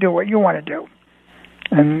on and you do what you want to do.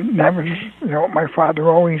 And that was, you know, what my father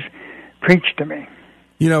always preached to me.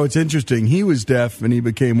 You know, it's interesting. He was deaf, and he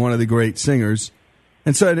became one of the great singers.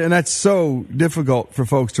 And that's so difficult for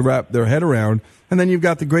folks to wrap their head around. And then you've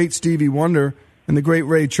got the great Stevie Wonder and the great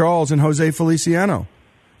Ray Charles and Jose Feliciano.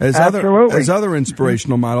 as Absolutely. other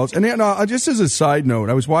inspirational models. And just as a side note,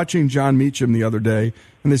 I was watching John Meacham the other day,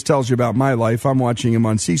 and this tells you about my life. I'm watching him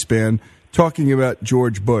on C-SPAN talking about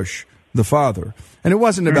George Bush, the father. And it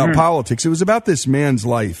wasn't about politics. It was about this man's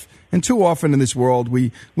life. And too often in this world,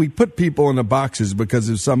 we put people into boxes because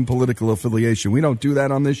of some political affiliation. We don't do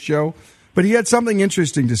that on this show. But he had something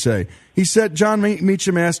interesting to say. He said, John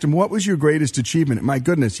Meacham asked him, what was your greatest achievement? My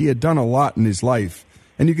goodness, he had done a lot in his life.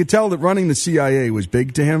 And you could tell that running the CIA was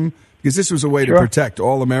big to him because this was a way to protect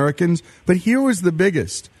all Americans. But here was the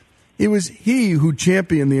biggest. It was he who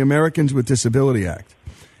championed the Americans with Disability Act.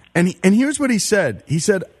 And here's what he said. He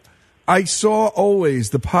said, I saw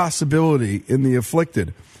always the possibility in the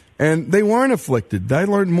afflicted. And they weren't afflicted. I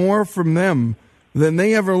learned more from them than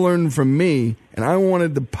they ever learned from me. And I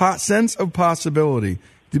wanted the sense of possibility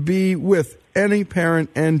to be with any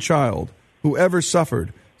parent and child who ever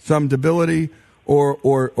suffered some debility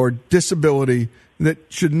or disability that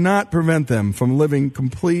should not prevent them from living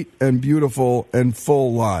complete and beautiful and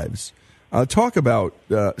full lives. Talk about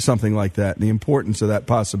something like that and the importance of that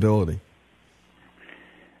possibility.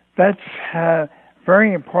 That's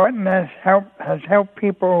very important. That has helped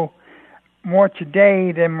people more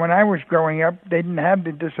today than when I was growing up. They didn't have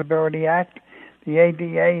the Disability Act, the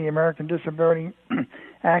ADA, the American Disability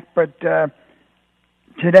Act, but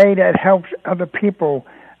today that helps other people,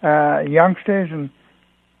 youngsters and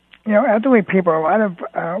elderly people. A lot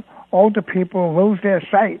of older people lose their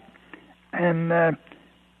sight, and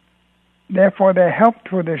therefore they're helped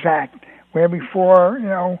through this act. Where before,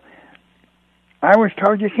 I was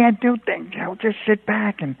told you can't do things. Just sit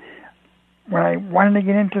back. And when I wanted to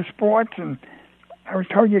get into sports, and I was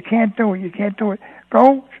told you can't do it. You can't do it.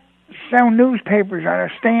 Go sell newspapers on a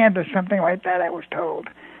stand or something like that, I was told.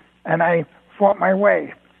 And I fought my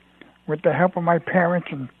way with the help of my parents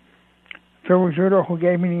and Phil Rizzuto, who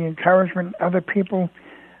gave me the encouragement, other people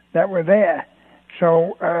that were there.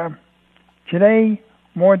 So today,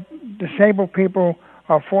 more disabled people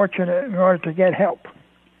are fortunate in order to get help.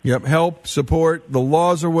 Yep, help, support, the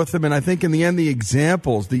laws are with them, and I think in the end the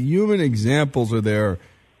examples, the human examples are there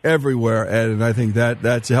everywhere, Ed, and I think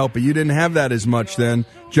that's a help. But you didn't have that as much then.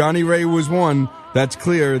 Johnny Ray was one, that's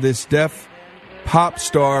clear, this deaf pop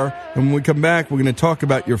star, and when we come back, we're going to talk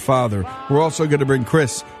about your father. We're also going to bring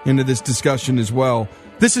Chris into this discussion as well.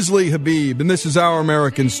 This is Lee Habib, and this is Our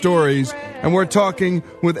American Stories, and we're talking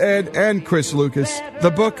with Ed and Chris Lucas, the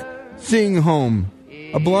book, Seeing Home,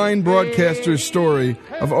 a blind broadcaster's story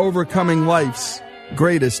of overcoming life's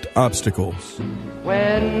greatest obstacles.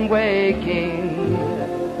 When waking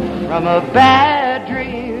from a bad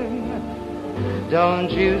dream,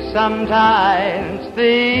 don't you sometimes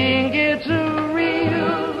think it's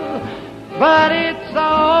real? But it's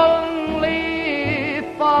only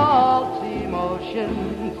false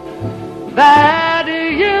emotions that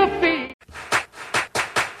you feel.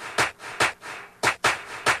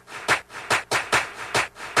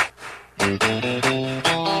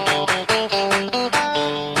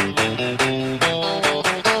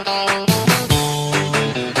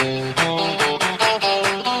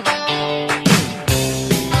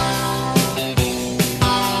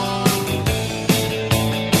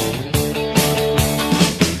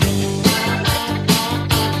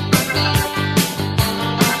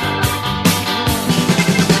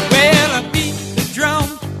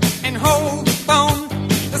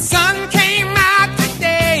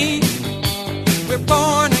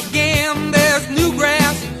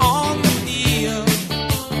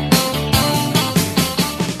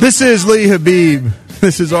 This is Lee Habib.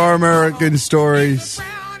 This is Our American Stories.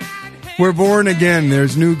 We're born again.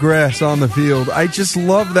 There's new grass on the field. I just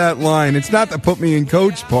love that line. It's not the put me in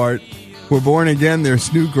coach part. We're born again.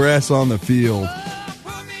 There's new grass on the field.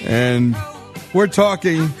 And we're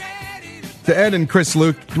talking to Ed and Chris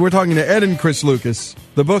Lucas. We're talking to Ed and Chris Lucas.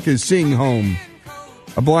 The book is Seeing Home,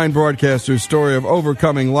 a blind broadcaster's story of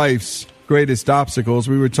overcoming life's greatest obstacles.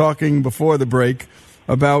 We were talking before the break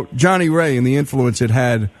about Johnny Ray and the influence it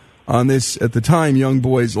had on this, at the time, young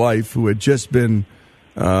boy's life, who had just been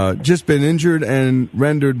injured and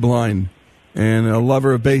rendered blind, and a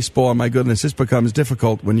lover of baseball. My goodness, this becomes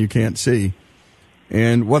difficult when you can't see.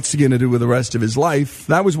 And what's he going to do with the rest of his life?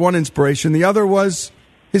 That was one inspiration. The other was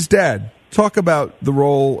his dad. Talk about the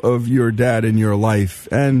role of your dad in your life,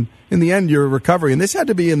 and in the end, your recovery. And this had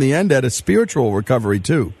to be, in the end, at a spiritual recovery,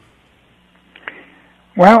 too.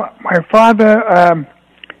 Well, my father,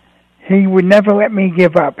 he would never let me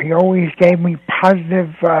give up. He always gave me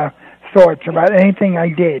positive thoughts about anything I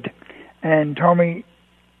did and told me,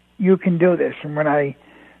 you can do this. And when I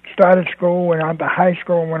started school, went on to high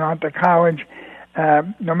school, went on to college,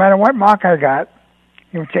 no matter what mark I got,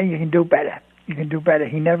 he would say, you can do better. you can do better.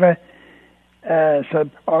 He never said,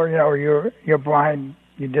 "Oh, you know, you're blind.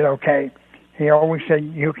 You did okay." He always said,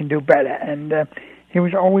 "You can do better," and he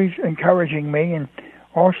was always encouraging me. And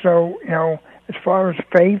also, you know, as far as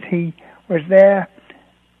faith, he was there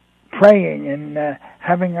praying and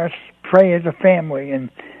having us pray as a family, and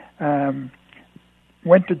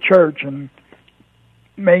went to church and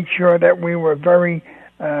made sure that we were very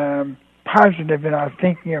positive in our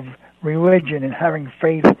thinking of religion and having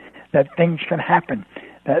faith that things can happen,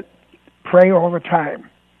 that pray all the time.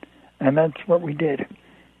 And that's what we did.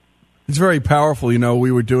 It's very powerful. You know,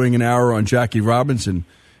 we were doing an hour on Jackie Robinson,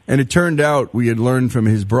 and it turned out we had learned from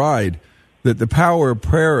his bride that the power of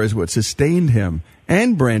prayer is what sustained him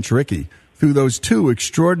and Branch Rickey through those 2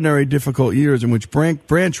 extraordinary difficult years in which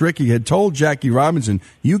Branch Rickey had told Jackie Robinson,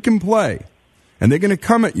 you can play, and they're going to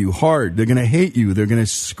come at you hard. They're going to hate you. They're going to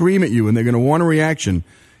scream at you, and they're going to want a reaction.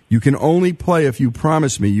 You can only play if you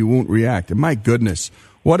promise me you won't react. And my goodness,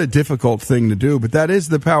 what a difficult thing to do. But that is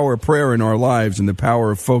the power of prayer in our lives and the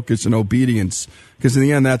power of focus and obedience. Because in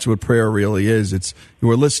the end, that's what prayer really is. It's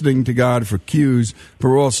we're listening to God for cues, but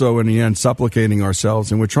we're also, in the end, supplicating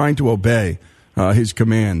ourselves, and we're trying to obey his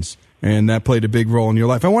commands. And that played a big role in your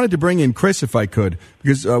life. I wanted to bring in Chris, if I could,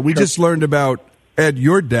 because we just learned about Ed,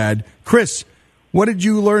 your dad. Chris, what did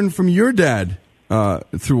you learn from your dad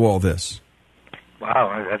through all this?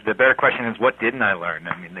 Wow, the better question is, what didn't I learn?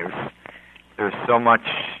 I mean, there's so much.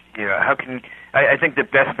 You know, I think the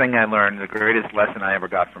best thing I learned, the greatest lesson I ever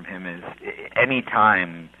got from him is any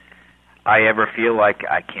time I ever feel like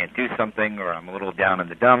I can't do something, or I'm a little down in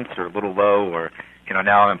the dumps, or a little low, or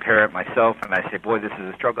now I'm a parent myself, and I say, boy, this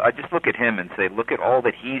is a struggle. I just look at him and say, look at all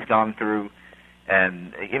that he's gone through,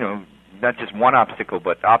 and not just one obstacle,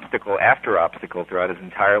 but obstacle after obstacle throughout his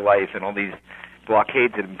entire life, and all these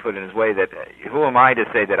blockades that have been put in his way. That who am I to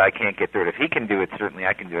say that I can't get through it? If he can do it, certainly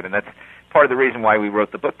I can do it. And that's part of the reason why we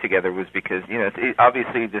wrote the book together, was because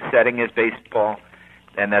obviously the setting is baseball,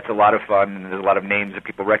 and that's a lot of fun, and there's a lot of names that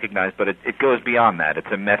people recognize, but it goes beyond that.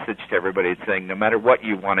 It's a message to everybody. It's saying no matter what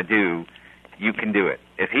you want to do, you can do it.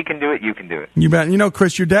 If he can do it, you can do it. You bet.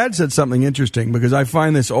 Chris, your dad said something interesting, because I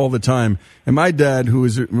find this all the time. And my dad, who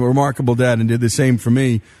is a remarkable dad and did the same for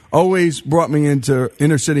me, always brought me into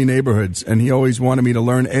inner city neighborhoods. And he always wanted me to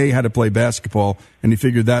learn, how to play basketball. And he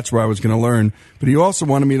figured that's where I was going to learn. But he also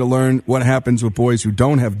wanted me to learn what happens with boys who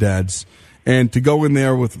don't have dads, and to go in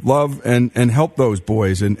there with love and help those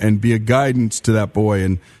boys and be a guidance to that boy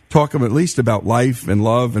and talk at least about life and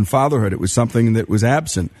love and fatherhood. It was something that was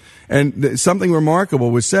absent. And something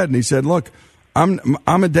remarkable was said, and he said, look, I'm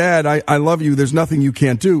a dad. I love you. There's nothing you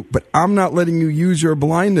can't do, but I'm not letting you use your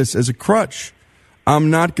blindness as a crutch. I'm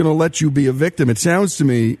not going to let you be a victim. It sounds to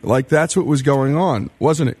me like that's what was going on,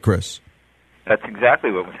 wasn't it, Chris? That's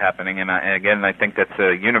exactly what was happening, and again, I think that's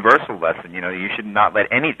a universal lesson. You should not let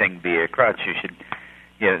anything be a crutch.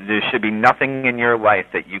 There should be nothing in your life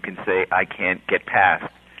that you can say, I can't get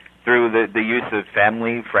past. Through the use of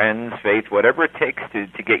family, friends, faith, whatever it takes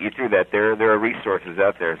to get you through that, there are resources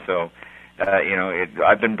out there. So,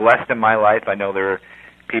 I've been blessed in my life. I know there are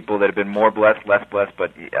people that have been more blessed, less blessed,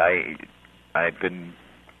 but I've been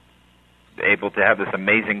able to have this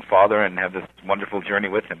amazing father and have this wonderful journey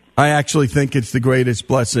with him. I actually think it's the greatest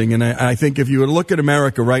blessing, and I think if you were to look at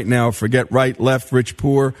America right now, forget right, left, rich,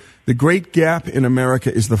 poor, the great gap in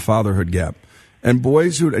America is the fatherhood gap. And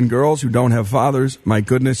boys and girls who don't have fathers, my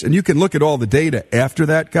goodness, and you can look at all the data after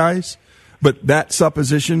that, guys, but that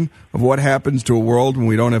supposition of what happens to a world when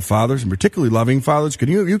we don't have fathers, and particularly loving fathers,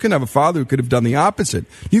 you can have a father who could have done the opposite.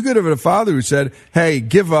 You could have had a father who said, hey,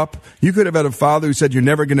 give up. You could have had a father who said, you're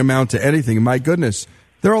never going to amount to anything. And my goodness,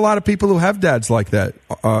 there are a lot of people who have dads like that,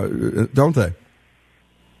 don't they?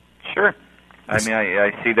 Sure. I mean,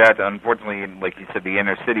 I see that, unfortunately, like you said, the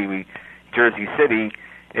inner city, Jersey City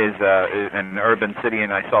is an urban city,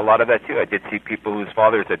 and I saw a lot of that too. I did see people whose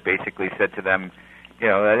fathers had basically said to them,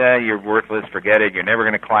 you're worthless, forget it, you're never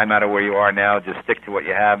going to climb out of where you are now, just stick to what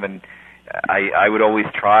you have. And I would always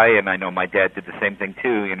try, and I know my dad did the same thing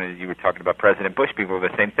too. You were talking about President Bush, people were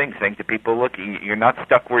the same thing, saying to people, look, you're not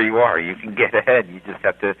stuck where you are, you can get ahead, you just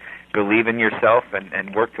have to believe in yourself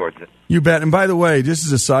and work towards it. You bet. And by the way, just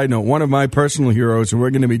as a side note, one of my personal heroes, and we're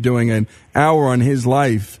going to be doing an hour on his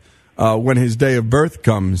life when his day of birth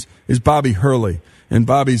comes, is Bobby Hurley. And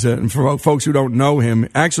Bobby's, and for folks who don't know him,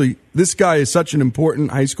 actually, this guy is such an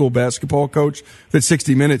important high school basketball coach that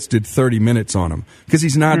 60 Minutes did 30 minutes on him. Because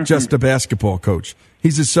he's not just a basketball coach.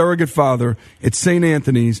 He's a surrogate father at St.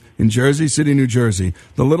 Anthony's in Jersey City, New Jersey,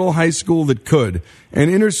 the little high school that could. And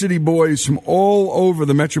inner city boys from all over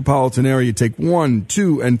the metropolitan area take 1,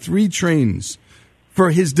 2, and 3 trains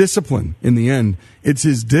for his discipline. In the end, it's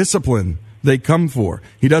his discipline they come for.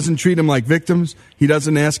 He doesn't treat them like victims. He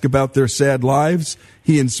doesn't ask about their sad lives.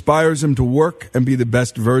 He inspires them to work and be the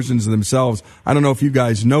best versions of themselves. I don't know if you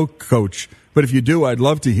guys know Coach, but if you do, I'd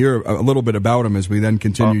love to hear a little bit about him as we then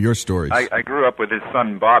continue your stories. I grew up with his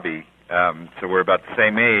son, Bobby, so we're about the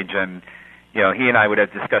same age, and he and I would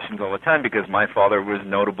have discussions all the time because my father was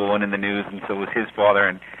notable and in the news, and so was his father.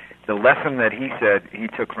 And the lesson that he said he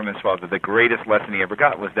took from his father, the greatest lesson he ever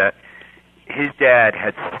got, was that his dad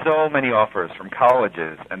had so many offers from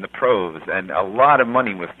colleges and the pros, and a lot of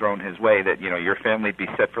money was thrown his way that, your family'd be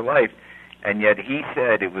set for life. And yet he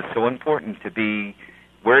said it was so important to be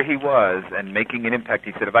where he was and making an impact.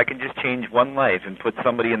 He said, if I can just change one life and put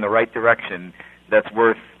somebody in the right direction, that's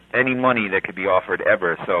worth any money that could be offered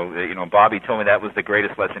ever. So, Bobby told me that was the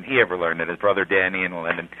greatest lesson he ever learned, and his brother Danny and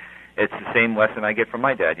Lennon. It's the same lesson I get from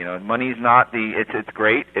my dad. Money's not it's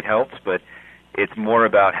great, it helps, but it's more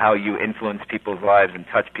about how you influence people's lives and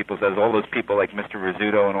touch people's lives. All those people like Mr.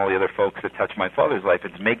 Rizzuto and all the other folks that touch my father's life,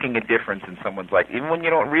 it's making a difference in someone's life. Even when you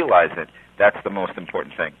don't realize it, that's the most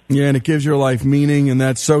important thing. Yeah, and it gives your life meaning, and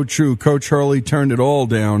that's so true. Coach Hurley turned it all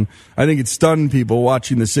down. I think it stunned people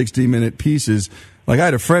watching the 60-minute pieces. Like, I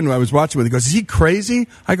had a friend who I was watching with. He goes, "Is he crazy?"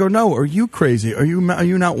 I go, "No. Are you crazy? Are you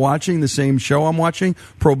not watching the same show I'm watching?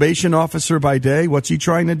 Probation officer by day. What's he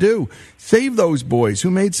trying to do? Save those boys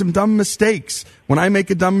who made some dumb mistakes. When I make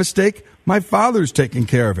a dumb mistake, my father's taking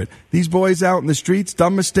care of it. These boys out in the streets,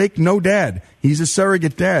 dumb mistake, no dad. He's a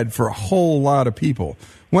surrogate dad for a whole lot of people."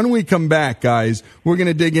 When we come back, guys, we're going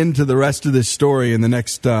to dig into the rest of this story in the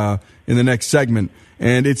next segment,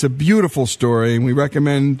 and it's a beautiful story, and we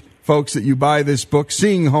recommend, folks, that you buy this book,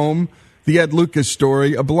 Seeing Home, the Ed Lucas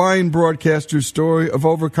story, a blind broadcaster's story of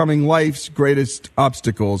overcoming life's greatest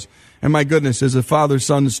obstacles. And my goodness, there's a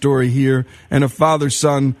father-son story here and a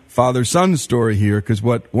father-son story here, because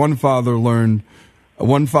what one father learned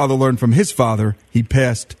from his father, he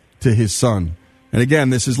passed to his son. And again,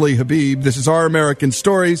 this is Lee Habib. This is Our American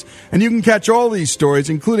Stories, and you can catch all these stories,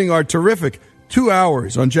 including our terrific 2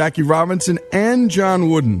 hours on Jackie Robinson and John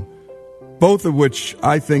Wooden, both of which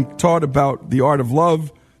I think taught about the art of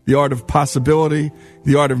love, the art of possibility,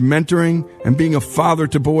 the art of mentoring, and being a father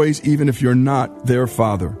to boys, even if you're not their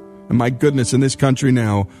father. And my goodness, in this country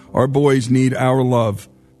now, our boys need our love,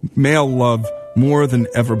 male love, more than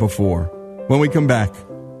ever before. When we come back,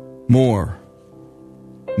 more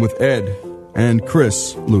with Ed and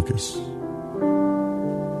Chris Lucas.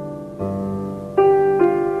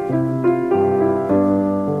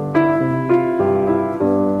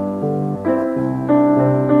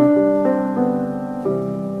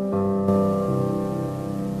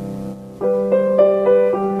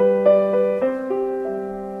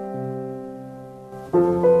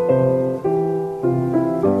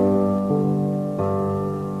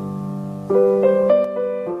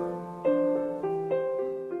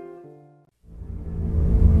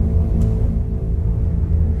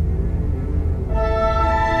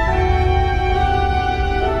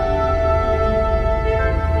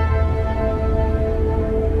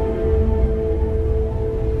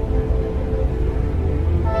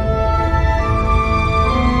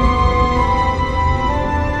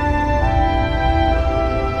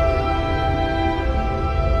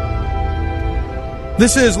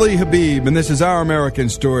 This is Lee Habib, and this is Our American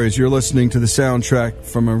Stories. You're listening to the soundtrack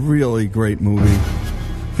from a really great movie,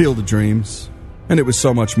 Field of Dreams. And it was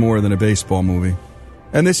so much more than a baseball movie.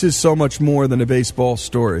 And this is so much more than a baseball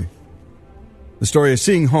story. The story of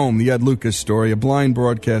Seeing Home, the Ed Lucas story, a blind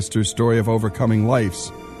broadcaster's story of overcoming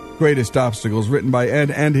life's greatest obstacles, written by Ed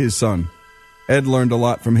and his son. Ed learned a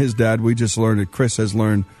lot from his dad. We just learned that Chris has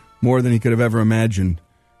learned more than he could have ever imagined.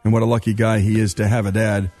 And what a lucky guy he is to have a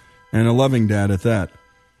dad, and a loving dad at that.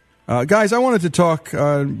 Guys, I wanted to talk,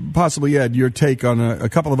 possibly, Ed, your take on a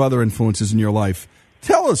couple of other influences in your life.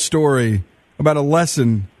 Tell a story about a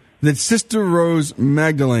lesson that Sister Rose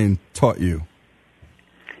Magdalene taught you.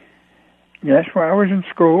 Yes, well, I was in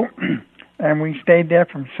school, and we stayed there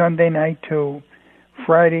from Sunday night to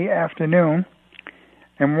Friday afternoon.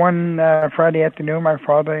 And one Friday afternoon, my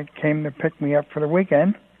father came to pick me up for the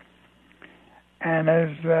weekend. And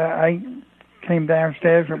as I came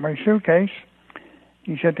downstairs with my suitcase,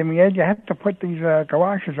 he said to me, "Ed, you have to put these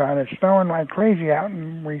galoshes on. It's snowing like crazy out,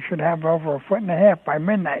 and we should have over 1.5 feet by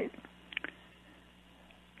midnight."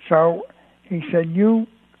 So he said, "You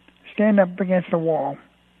stand up against the wall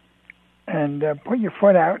and put your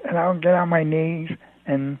foot out, and I'll get on my knees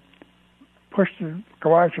and push the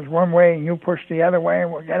galoshes one way, and you push the other way,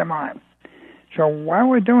 and we'll get them on." So while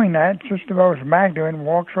we're doing that, Sister Rose Magdalene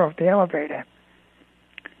walks off the elevator.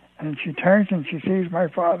 And she turns and she sees my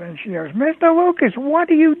father, and she goes, "Mr. Lucas,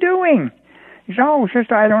 what are you doing?" He said, "Oh,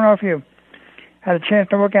 sister, I don't know if you had a chance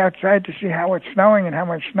to look outside to see how it's snowing and how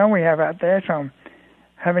much snow we have out there. So I'm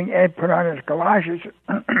having Ed put on his galoshes,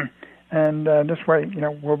 and this way,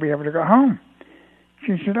 we'll be able to go home.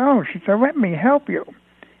 She said, let me help you.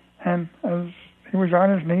 And as he was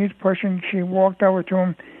on his knees pushing, she walked over to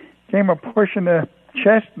him, gave him a push in the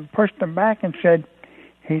chest and pushed him back and said,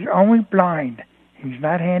 he's only blind. He's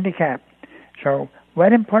not handicapped. So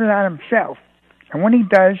let him put it on himself. And when he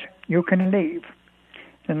does, you can leave.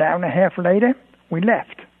 An hour and a half later, we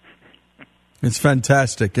left. It's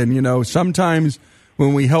fantastic. And, sometimes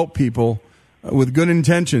when we help people with good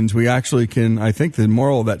intentions, we actually can, I think the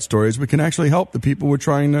moral of that story is we can actually help the people we're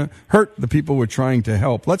trying to hurt, the people we're trying to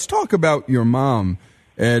help. Let's talk about your mom,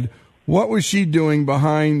 Ed. What was she doing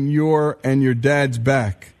behind your and your dad's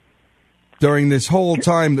back during this whole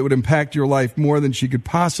time that would impact your life more than she could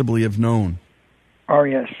possibly have known? Oh,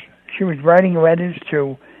 yes. She was writing letters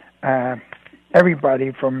to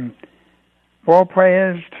everybody, from ball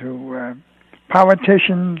players to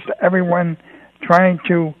politicians, to everyone, trying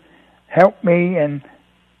to help me and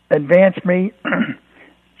advance me.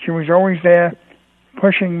 She was always there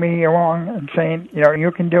pushing me along and saying,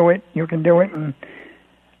 you can do it, you can do it. And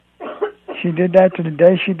she did that to the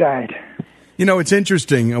day she died. It's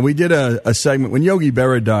interesting. We did a segment when Yogi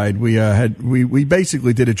Berra died. We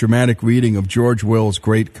basically did a dramatic reading of George Will's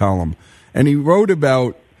great column, and he wrote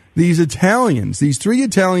about these Italians, these three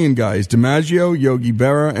Italian guys, DiMaggio, Yogi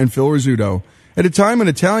Berra, and Phil Rizzuto, at a time when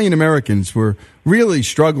Italian Americans were really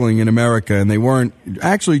struggling in America, and they weren't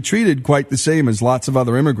actually treated quite the same as lots of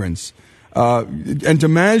other immigrants. And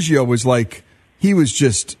DiMaggio was like,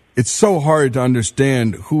 it's so hard to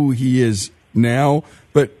understand who he is now.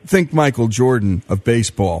 But think Michael Jordan of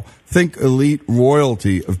baseball. Think elite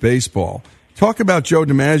royalty of baseball. Talk about Joe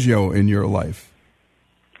DiMaggio in your life.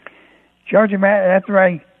 Joe DiMaggio, after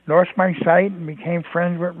I lost my sight and became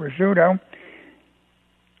friends with Rizzuto,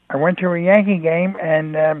 I went to a Yankee game,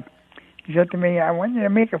 and he said to me, I want you to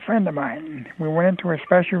make a friend of mine. We went into a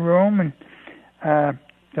special room, and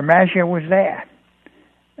DiMaggio was there.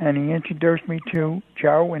 And he introduced me to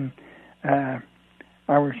Joe, and I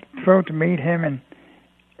was thrilled to meet him, and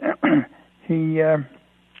he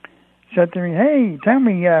said to me, hey, tell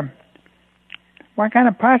me, what kind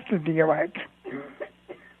of pasta do you like?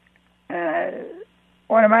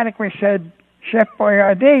 Automatically said, Chef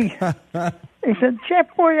Boyardee. He said, Chef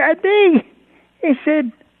Boyardee. He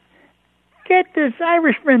said, get this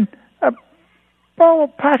Irishman a bowl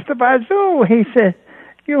of pasta vazoo. He said,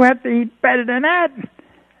 you have to eat better than that.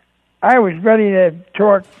 I was ready to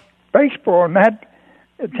talk baseball, not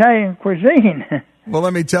Italian cuisine. Well,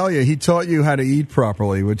 let me tell you, he taught you how to eat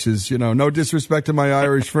properly, which is, no disrespect to my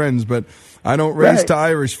Irish friends, but I don't race to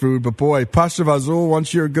Irish food. But boy, pasta vazul,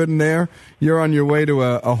 once you're good in there, you're on your way to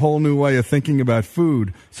a whole new way of thinking about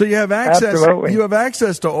food. So you have access. Absolutely. You have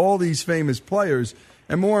access to all these famous players,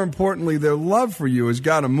 and more importantly, their love for you has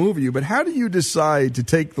got to move you. But how do you decide to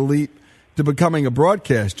take the leap to becoming a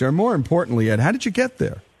broadcaster? And more importantly, Ed, how did you get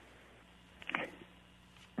there?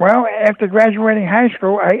 Well, after graduating high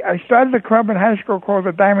school, I started a club in high school called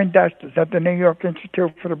the Diamond Dusters at the New York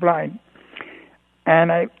Institute for the Blind.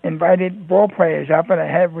 And I invited ball players up, and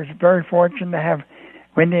I was very fortunate to have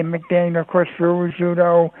Wendy McDaniel, of course, Phil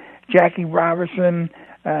Rizzuto, Jackie Robinson,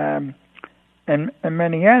 and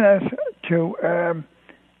many others to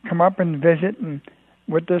come up and visit. And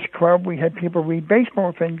with this club, we had people read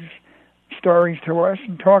baseball stories to us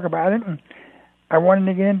and talk about it. And I wanted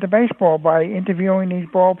to get into baseball by interviewing these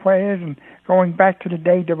ball players and going back to the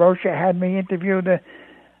day DeRocha had me interview the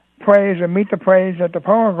players and meet the players at the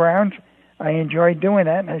Polo Grounds. I enjoyed doing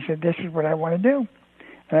that, and I said, this is what I want to do.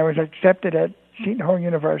 And I was accepted at Seton Hall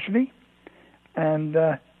University, and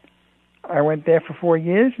I went there for 4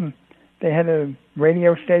 years, and they had a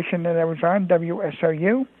radio station that I was on,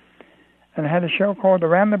 WSOU, and I had a show called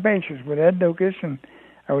Around the Bases with Ed Lucas, and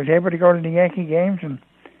I was able to go to the Yankee games and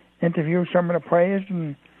interview some of the players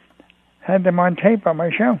and had them on tape on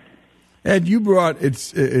my show. Ed, you brought,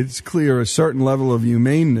 it's clear, a certain level of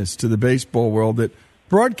humaneness to the baseball world that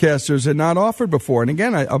broadcasters had not offered before. And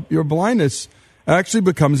again, your blindness actually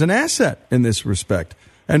becomes an asset in this respect.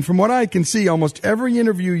 And from what I can see, almost every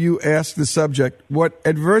interview you ask the subject what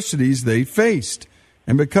adversities they faced.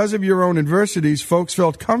 And because of your own adversities, folks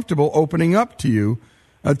felt comfortable opening up to you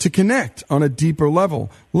to connect on a deeper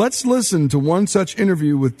level. Let's listen to one such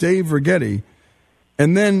interview with Dave Righetti,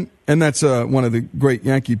 and that's one of the great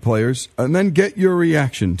Yankee players, and then get your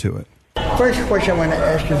reaction to it. First question I want to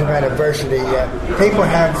ask is about adversity. People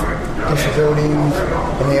have disabilities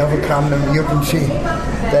and they overcome them. You can see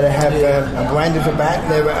that I have a blind as a bat.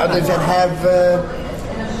 There are others that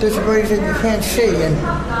have disabilities that you can't see. And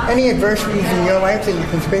any adversities in your life that you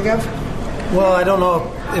can speak of? Well, I don't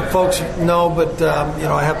know if folks know, but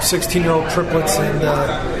I have 16-year-old triplets,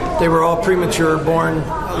 and they were all premature, born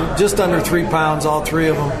just under 3 pounds, all three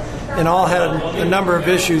of them, and all had a number of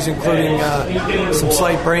issues, including some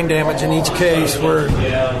slight brain damage in each case, where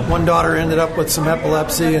one daughter ended up with some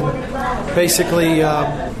epilepsy, and basically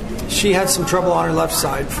she had some trouble on her left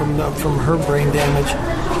side from her brain damage,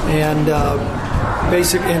 and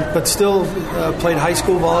but still played high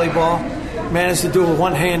school volleyball. Managed to do it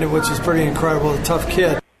one-handed, which is pretty incredible. A tough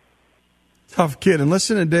kid. Tough kid. And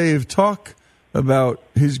listen to Dave talk about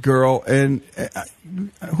his girl. And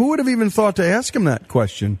who would have even thought to ask him that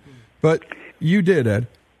question? But you did, Ed.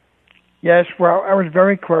 Yes, well, I was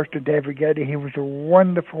very close to David Getty. He was a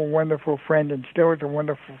wonderful, wonderful friend, and still is a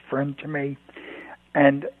wonderful friend to me.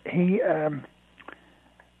 And he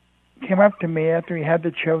came up to me after he had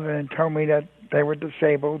the children and told me that they were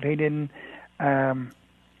disabled. He didn't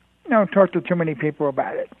talk to too many people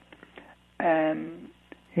about it. And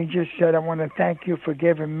he just said, I want to thank you for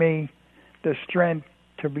giving me the strength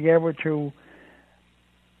to be able to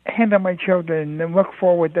handle my children and look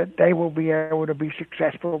forward that they will be able to be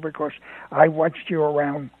successful, because I watched you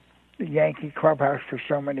around the Yankee clubhouse for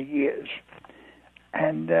so many years.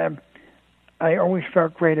 And I always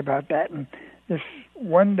felt great about that. And this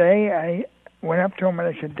one day I went up to him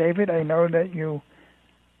and I said, David, I know that you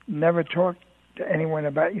never talked to anyone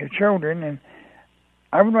about your children, and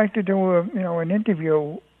I would like to do an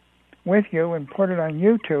interview with you and put it on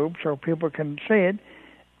YouTube so people can see it,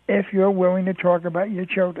 if you're willing to talk about your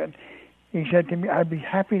children. He said to me, I'd be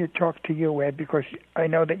happy to talk to you, Ed, because I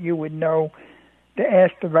know that you would know to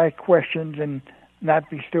ask the right questions and not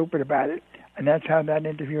be stupid about it. And that's how that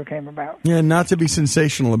interview came about. Yeah, not to be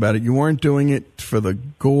sensational about it. You weren't doing it for the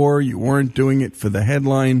gore. You weren't doing it for the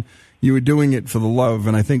headline. You were doing it for the love,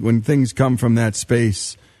 and I think when things come from that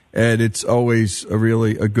space, Ed, it's always a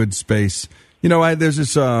good space. There's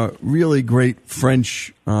this really great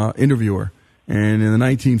French interviewer, and in the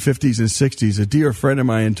 1950s and 60s, a dear friend of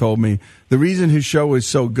mine told me the reason his show is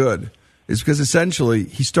so good is because essentially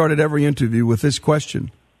he started every interview with this question: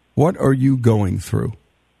 what are you going through?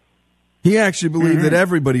 He actually believed that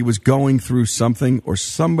everybody was going through something, or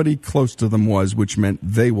somebody close to them was, which meant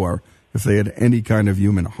they were, if they had any kind of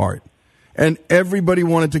human heart. And everybody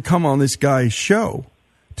wanted to come on this guy's show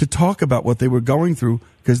to talk about what they were going through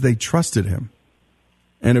because they trusted him.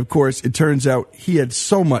 And, of course, it turns out he had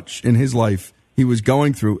so much in his life he was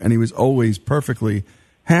going through, and he was always perfectly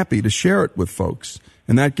happy to share it with folks.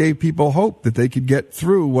 And that gave people hope that they could get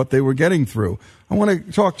through what they were getting through. I want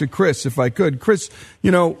to talk to Chris, if I could. Chris,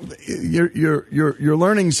 you're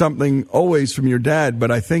learning something always from your dad, but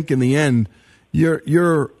I think in the end, your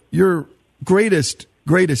greatest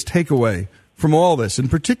takeaway from all this,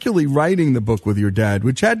 and particularly writing the book with your dad,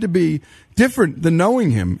 which had to be different than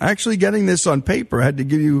knowing him. Actually getting this on paper had to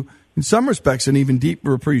give you, in some respects, an even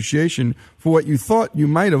deeper appreciation for what you thought you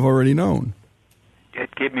might have already known.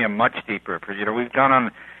 It gave me a much deeper appreciation.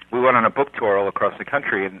 We went on a book tour all across the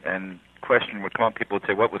country, and question would come up, people would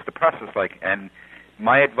say, what was the process like? And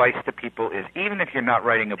my advice to people is, even if you're not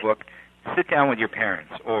writing a book, sit down with your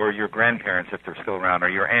parents or your grandparents if they're still around, or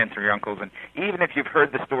your aunts or your uncles, and even if you've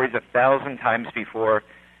heard the stories 1,000 times before,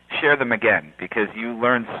 share them again, because you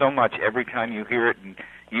learn so much every time you hear it, and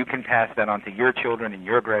you can pass that on to your children and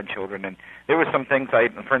your grandchildren. And there were some things,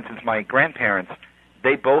 for instance, my grandparents,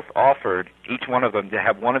 they both offered, each one of them, to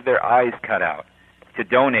have one of their eyes cut out to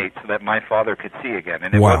donate so that my father could see again.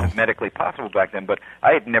 And it wasn't medically possible back then, but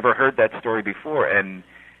I had never heard that story before. And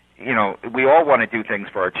we all want to do things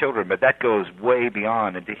for our children, but that goes way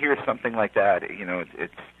beyond. And to hear something like that,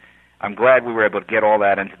 I'm glad we were able to get all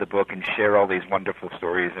that into the book and share all these wonderful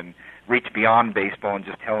stories and reach beyond baseball and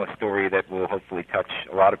just tell a story that will hopefully touch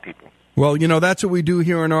a lot of people. Well, that's what we do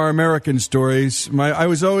here in Our American Stories. I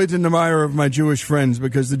was always an admirer of my Jewish friends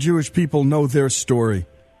because the Jewish people know their story.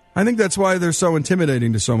 I think that's why they're so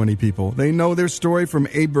intimidating to so many people. They know their story from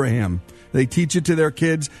Abraham. They teach it to their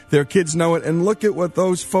kids know it, and look at what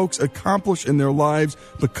those folks accomplish in their lives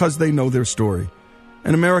because they know their story.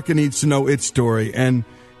 And America needs to know its story. And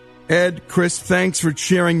Ed, Chris, thanks for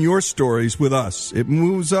sharing your stories with us. It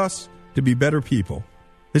moves us to be better people.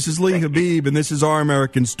 This is Lee Habib, and this is Our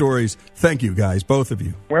American Stories. Thank you, guys, both of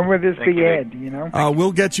you. When will this be, Ed,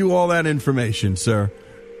 We'll get you all that information, sir.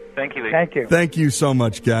 Thank you, Lee. Thank you. Thank you so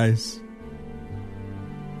much, guys.